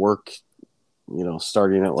work, you know,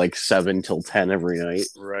 starting at like 7 till 10 every night.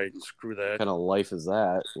 Right. Screw that. What kind of life is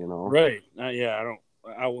that, you know? Right. Yeah.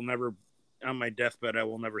 I will never, on my deathbed, I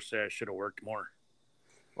will never say I should have worked more.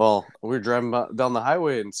 Well, we were driving down the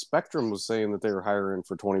highway and Spectrum was saying that they were hiring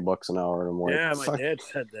for $20 an hour. And I'm like, Yeah, my dad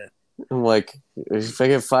said that. I'm like, if I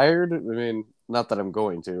get fired, I mean, not that I'm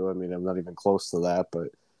going to. I mean, I'm not even close to that. But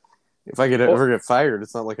if I ever get fired,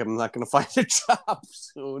 it's not like I'm not going to find a job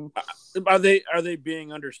soon. Are they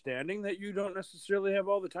being understanding that you don't necessarily have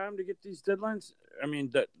all the time to get these deadlines? I mean,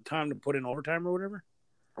 the time to put in overtime or whatever.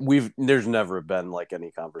 There's never been like any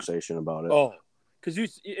conversation about it. Oh, because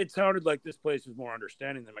it sounded like this place is more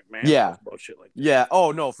understanding than McMahon. Yeah, about shit like that. Yeah.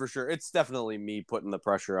 Oh no, for sure. It's definitely me putting the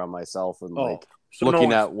pressure on myself and so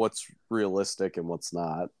looking at what's realistic and what's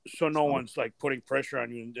not. So no one's like putting pressure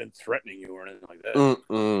on you and threatening you or anything like that.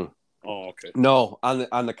 Mm-mm. Oh, okay. No,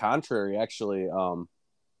 on the contrary, actually,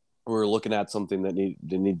 we're looking at something that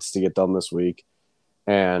needs to get done this week,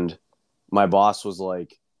 and my boss was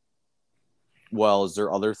like, well, is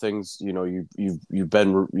there other things, you know, you've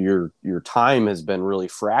been, your time has been really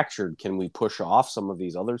fractured. Can we push off some of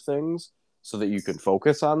these other things so that you can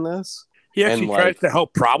focus on this? He actually tries to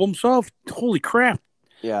help problem solve. Holy crap.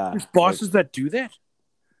 Yeah. There's bosses that do that.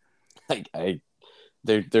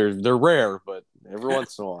 They're rare, but every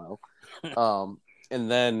once in a while. And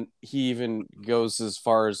then he even goes as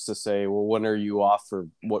far as to say, well, when are you off, or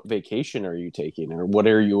what vacation are you taking, or what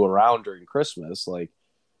are you around during Christmas? Like,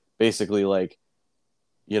 basically, like,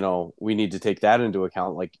 you know, we need to take that into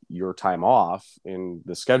account, like your time off in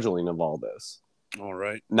the scheduling of all this. All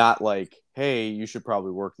right. Not like, hey, you should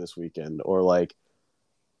probably work this weekend, or like,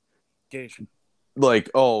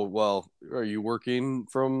 oh, well, are you working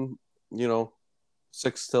from, you know,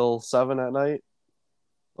 6 till 7 at night?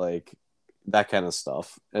 Like, that kind of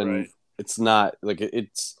stuff. And it's not like,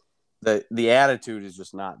 it's the attitude is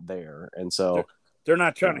just not there. And so they're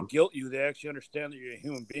not trying to guilt you. They actually understand that you're a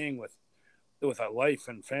human being with a life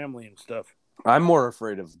and family and stuff. I'm more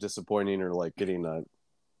afraid of disappointing or like getting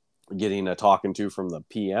a talking to from the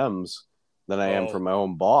PMs than I am from my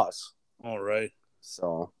own boss. All right.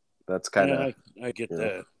 So that's kind of, I get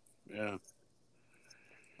that. Yeah.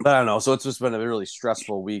 But I don't know. So it's just been a really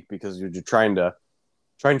stressful week because you're trying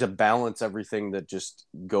to balance everything that just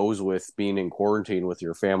goes with being in quarantine with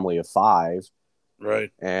your family of 5.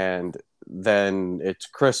 Right. And then it's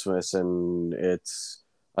Christmas and it's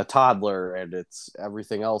a toddler and it's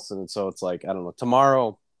everything else. And so it's like, I don't know,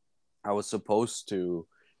 tomorrow I was supposed to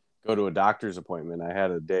go to a doctor's appointment. I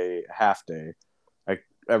had half day. I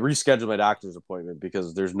rescheduled my doctor's appointment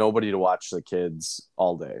because there's nobody to watch the kids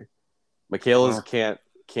all day. Michaela can't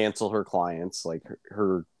cancel her clients. Like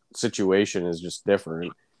her situation is just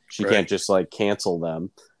different. She can't just like cancel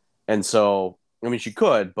them. And so, I mean, she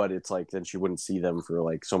could, but it's like, then she wouldn't see them for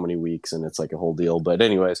like so many weeks and it's like a whole deal. But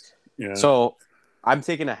anyways, so I'm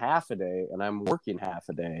taking a half a day and I'm working half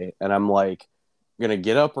a day and I'm like going to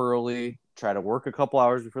get up early, try to work a couple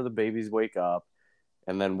hours before the babies wake up,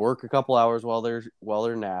 and then work a couple hours while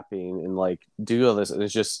they're napping and like do all this. And it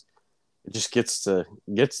just gets to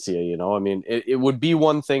you, you know? I mean, it would be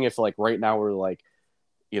one thing if like right now we're like,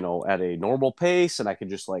 you know, at a normal pace and I could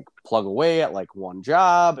just like plug away at like one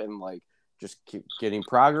job and like just keep getting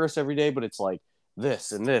progress every day. But it's like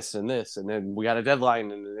this and this and this, and then we got a deadline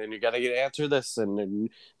and then you got to answer this. And then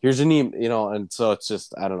here's an email, you know? And so it's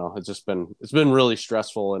just, I don't know. It's been really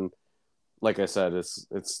stressful. And like I said, it's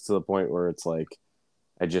to the point where it's like,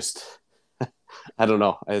 I just, I don't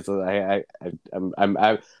know.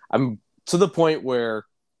 I'm to the point where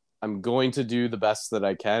I'm going to do the best that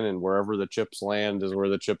I can, and wherever the chips land is where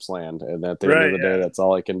the chips land. And at the end of the day, that's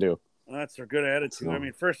all I can do. Well, that's a good attitude. I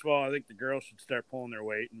mean, first of all, I think the girls should start pulling their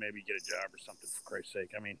weight and maybe get a job or something, for Christ's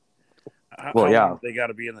sake. I mean, how long they got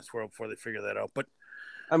to be in this world before they figure that out? But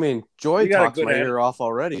I mean, Joy talks my ear off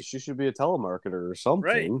already. She should be a telemarketer or something.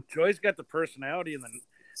 Right. Joy's got the personality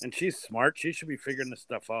and she's smart. She should be figuring this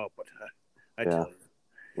stuff out. But I tell you.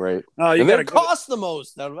 Right. You got to cost the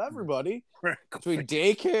most out of everybody between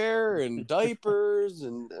daycare and diapers.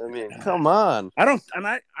 And I mean, come on.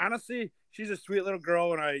 I honestly, she's a sweet little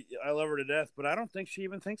girl and I love her to death, but I don't think she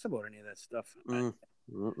even thinks about any of that stuff.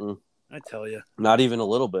 I tell you. Not even a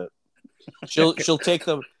little bit. She'll take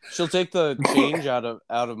the change out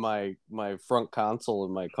of my front console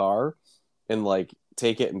in my car, and like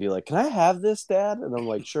take it and be like, "Can I have this, Dad?" And I'm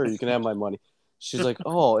like, "Sure, you can have my money." She's like,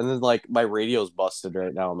 "Oh," and then like my radio's busted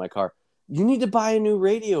right now in my car. You need to buy a new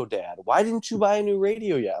radio, Dad. Why didn't you buy a new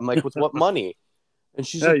radio yet? I'm like, with what money? And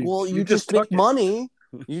she's like, well, you just make money.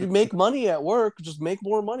 You make money at work. Just make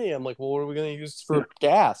more money. I'm like, well, what are we going to use for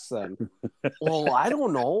gas then? Well, I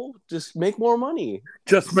don't know. Just make more money.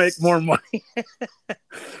 Just make more money.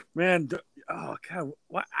 Man, oh, God.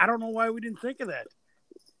 I don't know why we didn't think of that.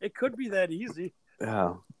 It could be that easy.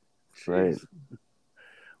 Yeah, right.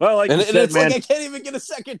 Well, like and you said, it's man, like I can't even get a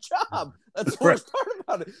second job. That's the worst part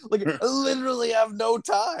about it. Like I literally have no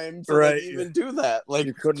time to like, even do that. Like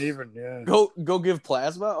you couldn't even, yeah. Go give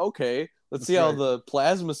plasma. Okay, let's see how the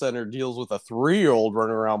plasma center deals with a 3-year-old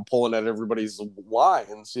running around pulling at everybody's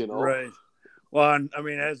lines. You know, right? Well, I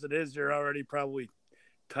mean, as it is, you're already probably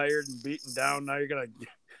tired and beaten down. Now you're gonna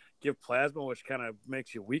give plasma, which kind of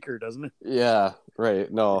makes you weaker, doesn't it? Yeah,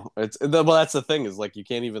 right. No, well, that's the thing is like you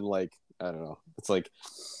can't even like. I don't know. It's like,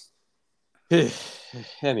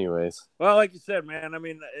 anyways. Well, like you said, man. I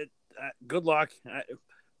mean, good luck.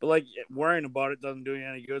 But like worrying about it doesn't do you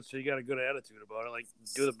any good. So you got a good attitude about it. Like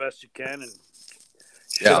do the best you can, and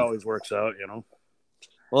shit always works out. You know.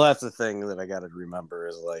 Well, that's the thing that I got to remember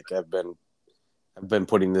is like I've been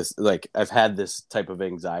putting this like I've had this type of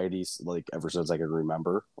anxieties like ever since I can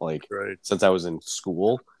remember. Like since I was in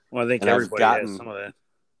school. Well, I think everybody has some of that.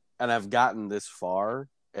 And I've gotten this far.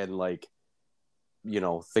 And like, you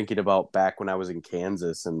know, thinking about back when I was in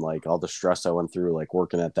Kansas and like all the stress I went through, like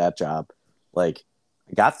working at that job, like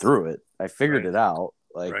I got through it. I figured it out.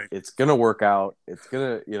 Like it's gonna work out. It's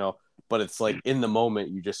gonna, you know. But it's like in the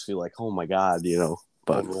moment, you just feel like, oh my god, you know.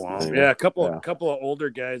 But anyway, yeah, a couple of older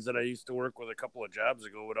guys that I used to work with a couple of jobs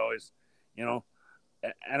ago would always, you know,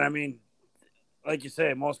 and I mean, like you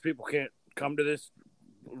say, most people can't come to this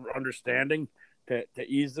understanding to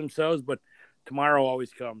ease themselves, but tomorrow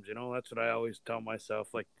always comes, you know. That's what I always tell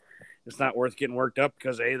myself. Like, it's not worth getting worked up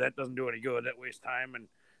because that doesn't do any good. That wastes time and,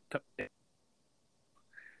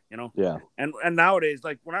 you know. Yeah. And nowadays,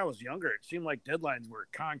 like when I was younger, it seemed like deadlines were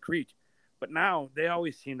concrete, but now they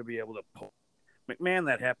always seem to be able to pull. McMahon,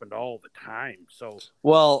 that happened all the time. So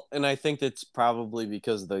well, and I think that's probably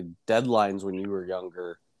because the deadlines when you were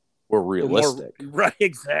younger were realistic. Right?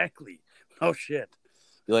 Exactly. Oh shit.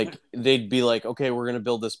 Like they'd be like, okay, we're gonna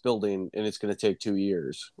build this building and it's gonna take 2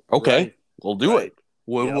 years. Okay, we'll do it.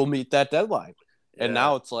 We'll meet that deadline. And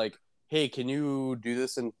now it's like, hey, can you do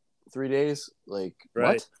this in 3 days? Like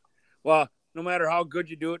what? Well, no matter how good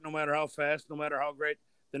you do it, no matter how fast, no matter how great,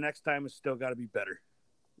 the next time it's still got to be better.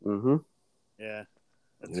 Mm-hmm. Yeah.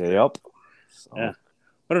 Yep. So, yeah.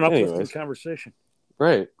 What an uplifting conversation.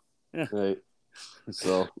 Right. Yeah. Right.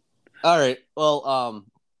 So, all right. Well,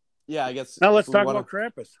 yeah, I guess now let's talk about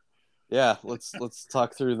Krampus. Yeah, let's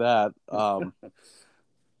talk through that.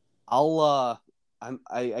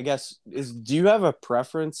 I guess do you have a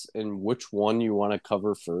preference in which one you want to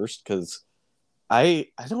cover first? Because I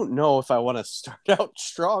don't know if I want to start out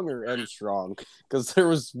strong or end strong, because there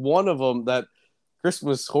was one of them that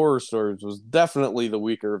Christmas Horror Stories was definitely the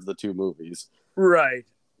weaker of the two movies. Right.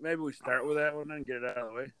 Maybe we start with that one and get it out of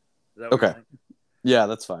the way. Is that okay. Yeah,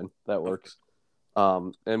 that's fine. That works.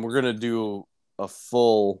 And we're gonna do a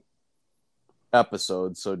full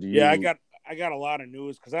episode. So do you? Yeah, I got a lot of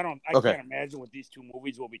news because I can't imagine with these two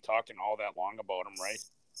movies we'll be talking all that long about them, right?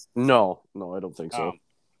 No, I don't think so.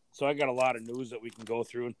 So I got a lot of news that we can go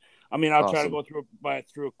through. I mean, I'll try to go through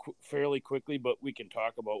it fairly quickly, but we can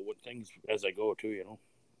talk about what things as I go too. You know.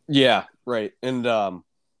 Yeah, right. And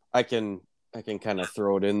I can kind of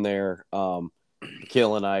throw it in there.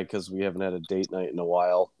 Kale and I, because we haven't had a date night in a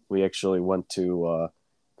while, we actually went to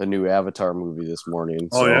the new Avatar movie this morning.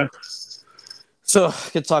 So, yeah. So I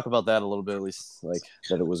could talk about that a little bit, at least like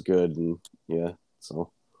that it was good, and yeah.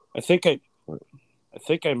 So I think I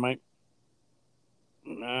might.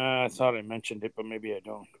 I thought I mentioned it, but maybe I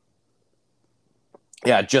don't.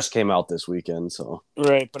 Yeah, it just came out this weekend, so.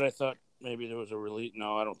 Right, but I thought maybe there was a release.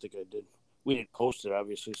 No, I don't think I did. We didn't post it,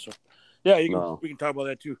 obviously. So, yeah, we can talk about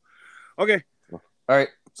that too. Okay. All right,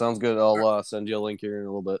 sounds good. I'll send you a link here in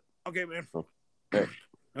a little bit. Okay, man.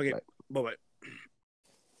 Okay. Bye-bye.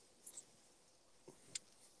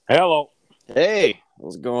 Hello. Hey,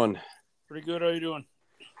 how's it going? Pretty good. How you doing?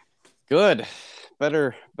 Good.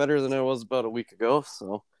 Better than I was about a week ago.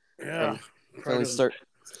 So yeah, finally starting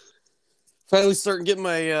getting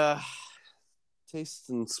my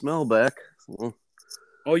taste and smell back. So.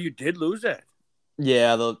 Oh, you did lose that?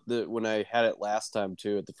 Yeah, the when I had it last time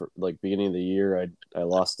too at the beginning of the year, I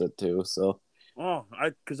lost it too. So Oh,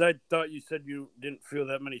 because I thought you said you didn't feel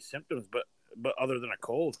that many symptoms, but other than a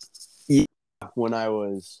cold. When I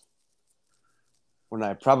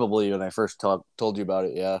first told you about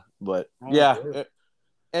it, yeah. But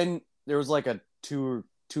and there was like a 2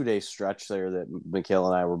 day stretch there that Mikhail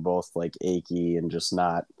and I were both like achy and just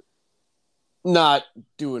not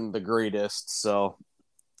doing the greatest. So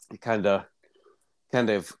kind of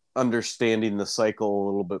understanding the cycle a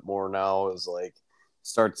little bit more now is like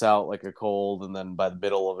starts out like a cold, and then by the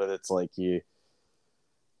middle of it, it's like you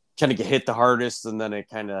kind of get hit the hardest, and then it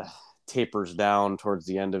kind of tapers down towards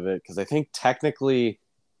the end of it. Because I think technically,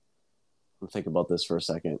 I'm thinking about this for a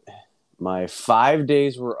second. My 5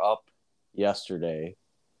 days were up yesterday.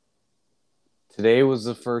 Today was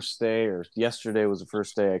the first day, or yesterday was the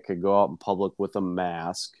first day I could go out in public with a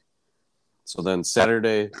mask. So then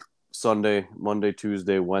Saturday, Sunday, Monday,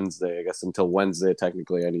 Tuesday, Wednesday, I guess until Wednesday,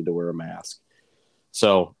 technically I need to wear a mask.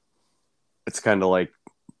 So it's kind of like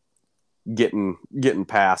getting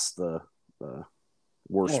past the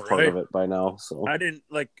worst part of it by now. So I didn't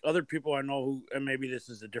like other people I know who, and maybe this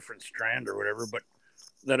is a different strand or whatever, but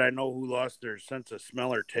that I know who lost their sense of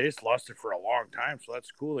smell or taste, lost it for a long time. So that's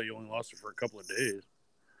cool that you only lost it for a couple of days.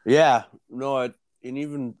 Yeah, no, and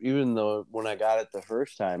even though when I got it the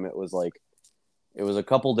first time, it was a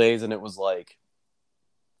couple days, and it was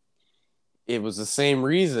the same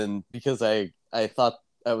reason, because I thought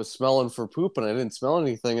I was smelling for poop and I didn't smell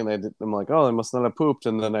anything, and I'm like, oh, they must not have pooped,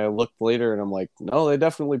 and then I looked later and I'm like, no, they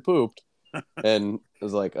definitely pooped, and it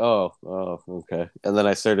was like, oh, okay, and then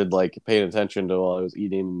I started like paying attention to while I was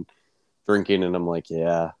eating and drinking, and I'm like,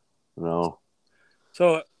 yeah, no.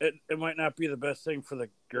 So it might not be the best thing for the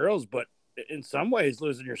girls, but in some ways,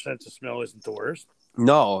 losing your sense of smell isn't the worst.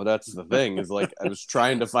 No, that's the thing. Is like I was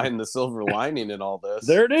trying to find the silver lining in all this.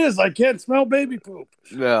 There it is. I can't smell baby poop.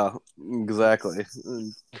 Yeah, exactly.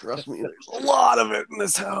 And trust me, there's a lot of it in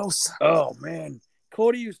this house. Oh man,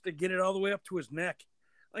 Cody used to get it all the way up to his neck.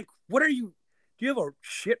 Like, what are you? Do you have a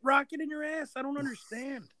shit rocket in your ass? I don't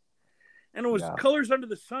understand. And it was colors under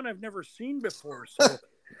the sun I've never seen before. So,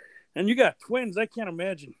 and you got twins. I can't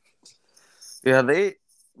imagine. Yeah,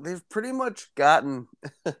 they've pretty much gotten.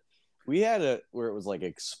 We had it where it was like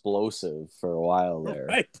explosive for a while there.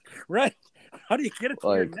 Right. How do you get it to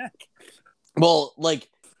your neck? Well, like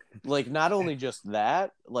not only just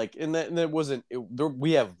that, like, and that wasn't.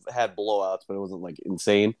 We have had blowouts, but it wasn't like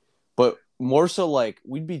insane. But more so, like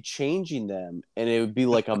we'd be changing them, and it would be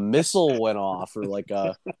like a missile went off, or like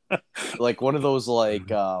one of those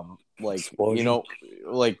explosion. You know,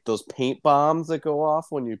 like those paint bombs that go off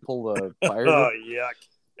when you pull the fire. Oh yuck.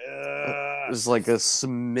 There's like a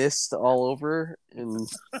mist all over, and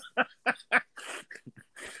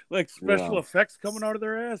like special effects coming out of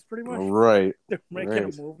their ass, pretty much. Right. They're making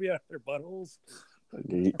a movie out of their buttholes.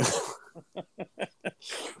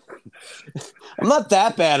 I'm not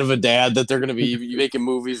that bad of a dad that they're going to be making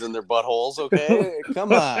movies in their buttholes. Okay,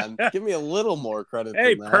 come on, give me a little more credit.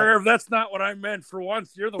 Hey, perv, that's not what I meant. For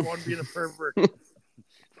once, you're the one being a pervert.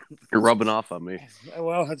 You're rubbing off on me.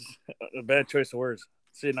 Well, that's a bad choice of words.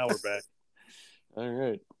 See, now we're back. All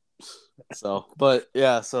right. So, but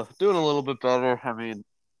yeah, so doing a little bit better. I mean,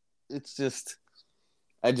 it's just,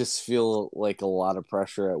 I just feel like a lot of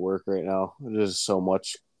pressure at work right now. There's so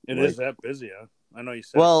much. It is that busy, huh? I know you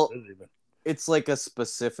said it's busy, but it's like a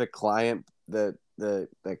specific client that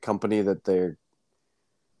company that they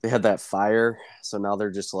had that fire. So now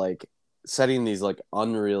they're just like setting these like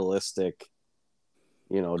unrealistic,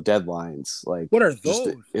 deadlines. Like, what are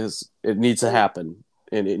those? It needs to happen.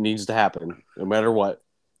 And it needs to happen no matter what,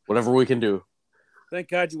 whatever we can do. Thank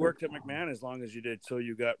God you worked at McMahon as long as you did, so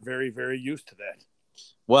you got very, very used to that.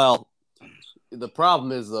 Well, the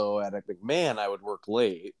problem is, though, at McMahon, I would work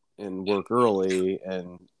late and work early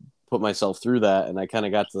and put myself through that, and I kind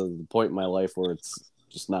of got to the point in my life where it's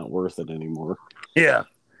just not worth it anymore. Yeah.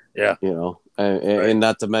 And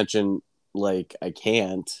not to mention, like, I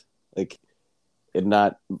can't, like, it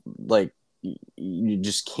not, like, you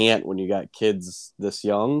just can't when you got kids this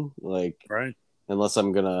young, like, right? Unless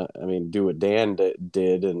I'm gonna, do what Dan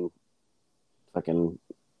did and fucking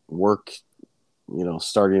work,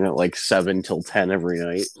 starting at like 7 till 10 every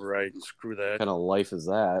night. Right. Screw that. What kind of life is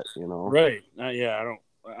that, Right.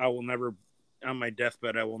 I will never, on my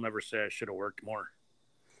deathbed, I will never say I should have worked more.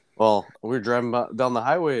 Well, we were driving down the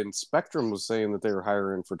highway and Spectrum was saying that they were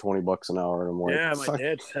hiring for $20 an hour. And I'm like, yeah, my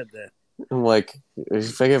dad said that. I'm like,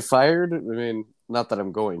 if I get fired, not that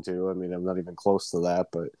I'm going to. I'm not even close to that.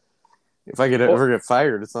 But if I ever get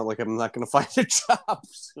fired, it's not like I'm not going to find a job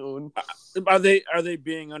soon. Are they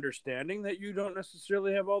being understanding that you don't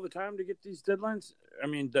necessarily have all the time to get these deadlines?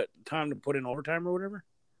 The time to put in overtime or whatever?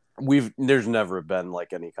 There's never been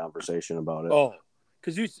like any conversation about it. Oh,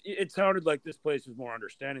 because it sounded like this place was more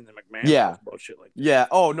understanding than McMahon Yeah. was about shit like that. Yeah.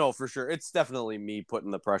 Oh no, for sure. It's definitely me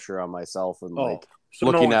putting the pressure on myself and like so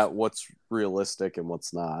looking at what's realistic and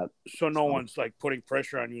what's not. So no one's like putting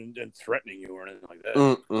pressure on you and threatening you or anything like that.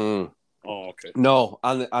 Mm-mm. Oh, okay. No,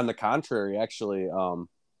 on the contrary, actually,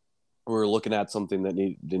 we're looking at something that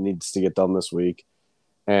needs to get done this week,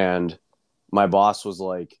 and my boss was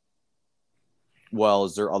like, well,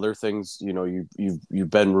 is there other things, you've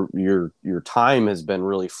been, your time has been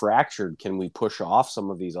really fractured. Can we push off some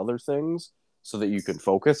of these other things so that you can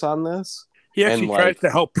focus on this? He actually tries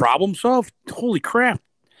to help problem solve. Holy crap.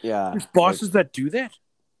 Yeah. There's bosses that do that.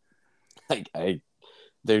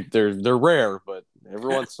 They're rare, but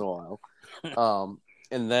every once in a while.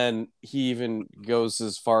 And then he even goes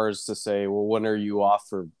as far as to say, well, when are you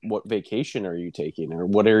off, or what vacation are you taking, or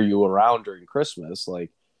what are you around during Christmas?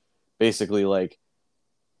 Like, basically, like,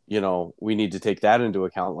 we need to take that into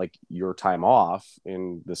account, like your time off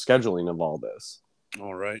in the scheduling of all this.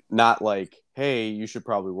 All right. Not like, hey, you should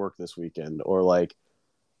probably work this weekend, or like,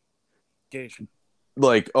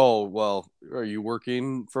 oh, well, are you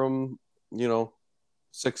working from,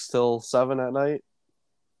 6 till 7 at night?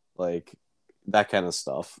 Like, that kind of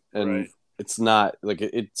stuff. And it's not like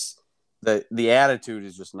it's the attitude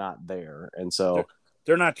is just not there. And so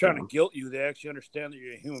they're not trying to guilt you. They actually understand that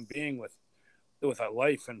you're a human being with a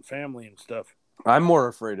life and family and stuff. I'm more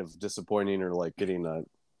afraid of disappointing or like getting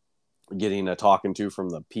a talking to from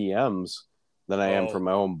the PMs than I am from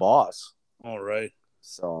my own boss. All right.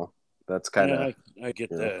 So that's kind of, I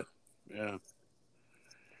get that. Yeah.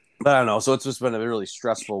 But I don't know. So it's just been a really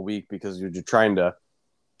stressful week because you're trying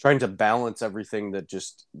to balance everything that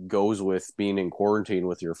just goes with being in quarantine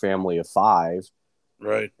with your family of 5.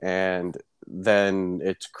 Right. And then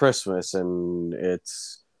it's Christmas and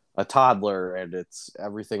it's a toddler and it's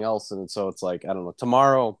everything else. And so it's like, I don't know,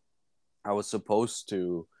 tomorrow I was supposed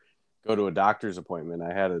to go to a doctor's appointment.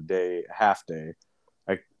 I had half day.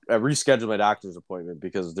 I rescheduled my doctor's appointment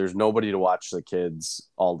because there's nobody to watch the kids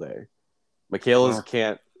all day. Michaela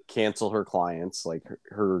can't cancel her clients. Like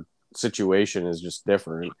her situation is just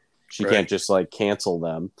different. She can't just like cancel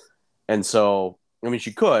them. And so, I mean,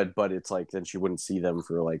 she could, but it's like, then she wouldn't see them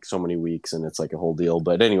for like so many weeks and it's like a whole deal.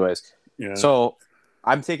 But anyways, so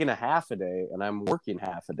I'm taking a half a day and I'm working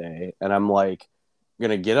half a day and I'm like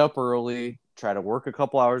going to get up early, try to work a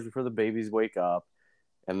couple hours before the babies wake up,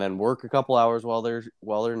 and then work a couple hours while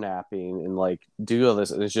they're napping and like do all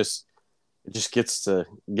this. And it just gets to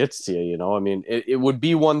you, I mean, it would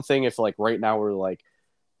be one thing if like right now we're like,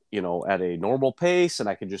 at a normal pace and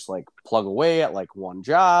I could just like plug away at like one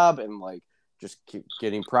job and like just keep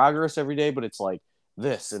getting progress every day. But it's like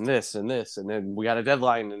this and this and this, and then we got a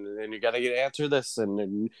deadline and then you got to answer this. And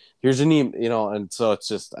then here's an email, and so it's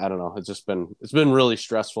just, I don't know. It's been really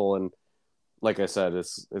stressful. And like I said,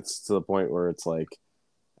 it's to the point where it's like,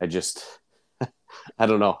 I just, I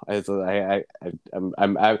don't know.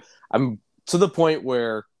 I'm to the point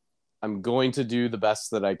where I'm going to do the best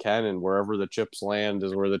that I can, and wherever the chips land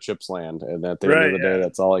is where the chips land. And at the end of the day,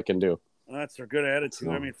 that's all I can do. Well, that's a good attitude.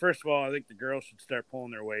 I mean, first of all, I think the girls should start pulling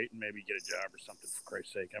their weight and maybe get a job or something, for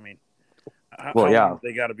Christ's sake. I mean, how long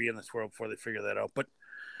they got to be in this world before they figure that out? But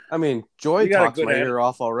I mean, Joy talks my ear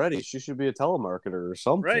off already. She should be a telemarketer or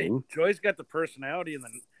something. Right. Joy's got the personality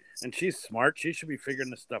and she's smart. She should be figuring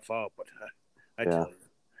this stuff out. But I tell you.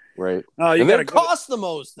 Right. You got to cost the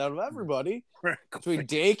most out of everybody between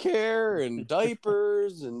daycare and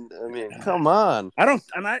diapers. And I mean, come on.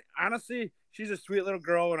 I honestly, she's a sweet little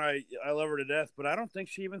girl and I love her to death, but I don't think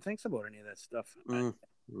she even thinks about any of that stuff.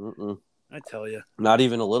 I tell you, not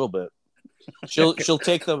even a little bit. She'll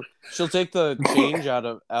take the change out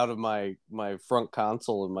of my front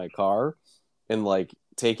console in my car and like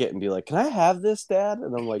take it and be like, "Can I have this, Dad?"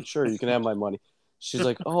 And I'm like, "Sure, you can have my money." She's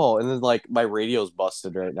like, "Oh," and then like my radio's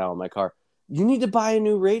busted right now in my car. "You need to buy a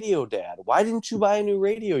new radio, Dad. Why didn't you buy a new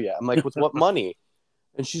radio yet?" I'm like, "With what money?"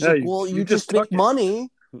 And she's like, "Well, you just make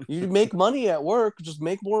money. You make money at work. Just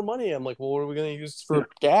make more money." I'm like, "Well, what are we going to use for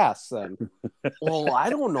gas then?" "Well,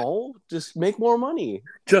 I don't know. Just make more money."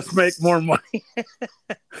 Just make more money.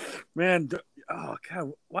 Man, oh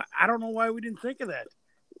God, I don't know why we didn't think of that.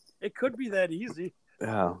 It could be that easy.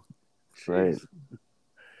 Yeah, right.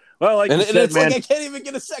 Well, like and said, it's man, like I can't even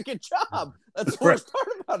get a second job. That's the worst part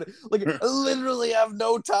about it. Like I literally have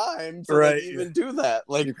no time to like, even do that.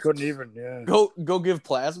 Like you couldn't even, go give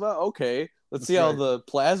plasma. Okay, let's see how the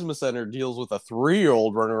plasma center deals with a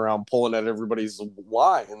 3-year-old running around pulling at everybody's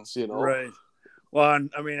lines. Right. Well,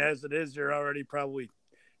 I mean, as it is, you're already probably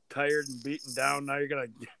tired and beaten down. Now you're gonna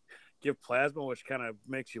give plasma, which kind of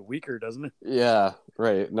makes you weaker, doesn't it? Yeah,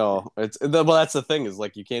 right. No, well, that's the thing is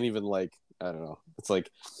like you can't even like I don't know. It's like,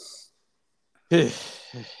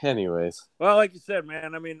 anyways. Well, like you said,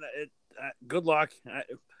 man. I mean, good luck.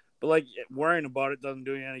 But like worrying about it doesn't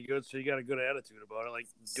do you any good. So you got a good attitude about it. Like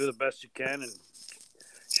do the best you can, and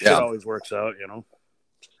shit always works out, you know.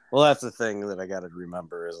 Well, that's the thing that I got to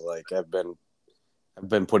remember is like I've been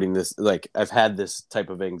putting this like I've had this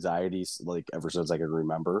type of anxieties like ever since I can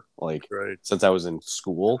remember, like since I was in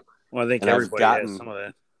school. Well, I think everybody has some of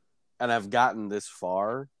that. And I've gotten this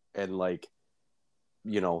far, and like,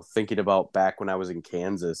 you know, thinking about back when I was in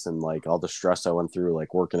Kansas and like all the stress I went through,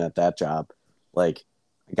 like working at that job, like.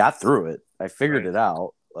 I got through it. I figured it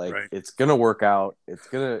out. Like it's gonna work out. It's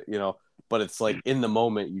gonna, you know. But it's like in the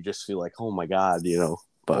moment, you just feel like, oh my god, you know.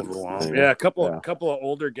 But anyway, yeah, a couple of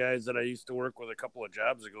older guys that I used to work with a couple of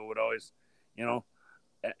jobs ago would always, you know,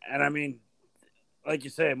 and I mean, like you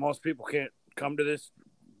say, most people can't come to this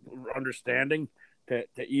understanding to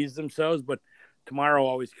ease themselves, but tomorrow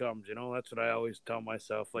always comes. You know, that's what I always tell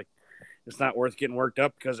myself. Like, it's not worth getting worked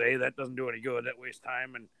up because that doesn't do any good. That wastes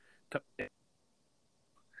time and.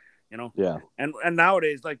 You know, and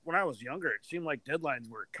nowadays, like when I was younger, it seemed like deadlines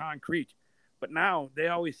were concrete, but now they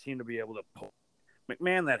always seem to be able to pull.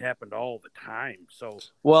 McMahon, that happened all the time. So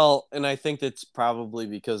well, and I think that's probably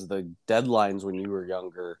because the deadlines when you were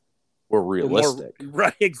younger were realistic,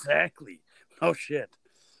 right? Exactly. Oh shit.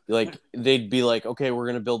 Like they'd be like, okay, we're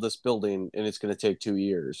gonna build this building, and it's gonna take 2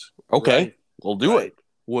 years. Okay, we'll do it.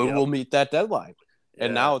 We'll meet that deadline. Yeah.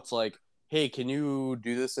 And now it's like, hey, can you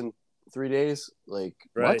do this in 3 days? Like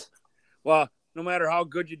what? Well, no matter how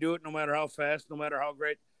good you do it, no matter how fast, no matter how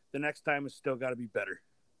great, the next time it's still got to be better.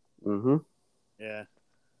 Mm-hmm. Yeah.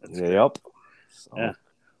 Yep. So, yeah.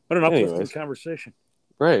 What an uplifting conversation.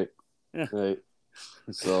 Right. Yeah. Right.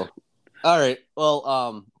 So, all right.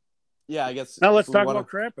 Well, yeah, I guess. Now let's talk about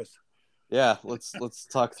Krampus. Yeah, let's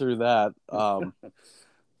talk through that. I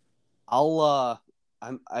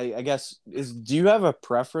guess do you have a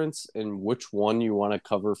preference in which one you want to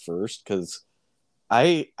cover first? Because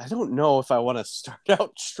I don't know if I want to start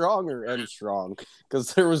out strong or end strong,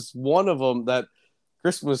 because there was one of them that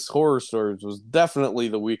Christmas Horror Stories was definitely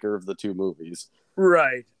the weaker of the two movies.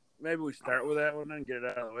 Right. Maybe we start with that one and get it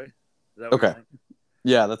out of the way. Is that okay.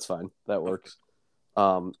 Yeah, that's fine. That works.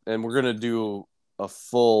 And we're gonna do a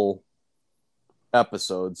full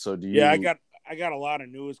episode. So do you? Yeah, I got a lot of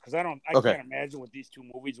news because I can't imagine with these two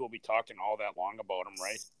movies we'll be talking all that long about them,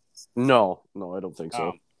 right? No, I don't think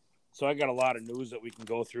so. So I got a lot of news that we can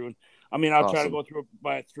go through. I mean, I'll try to go through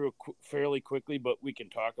it fairly quickly, but we can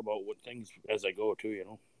talk about what things as I go too, you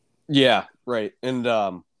know? Yeah, right. And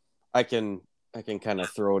I can kind of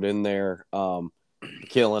throw it in there.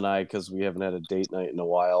 Kale and I, because we haven't had a date night in a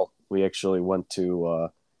while, we actually went to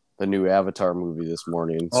the new Avatar movie this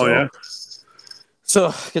morning. So, yeah? So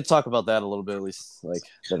I could talk about that a little bit, at least, like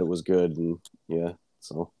that it was good. And yeah,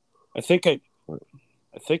 so. I think I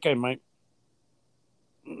might.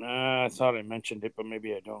 I thought I mentioned it, but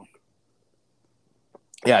maybe I don't.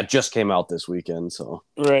 Yeah, it just came out this weekend, so.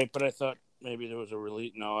 Right, but I thought maybe there was a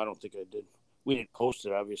release. No, I don't think I did. We didn't post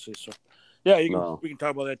it, obviously. So, yeah, we can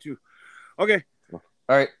talk about that too. Okay. All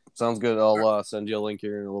right, sounds good. I'll send you a link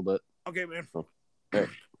here in a little bit. Okay, man. Okay.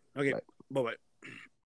 Okay. Bye-bye.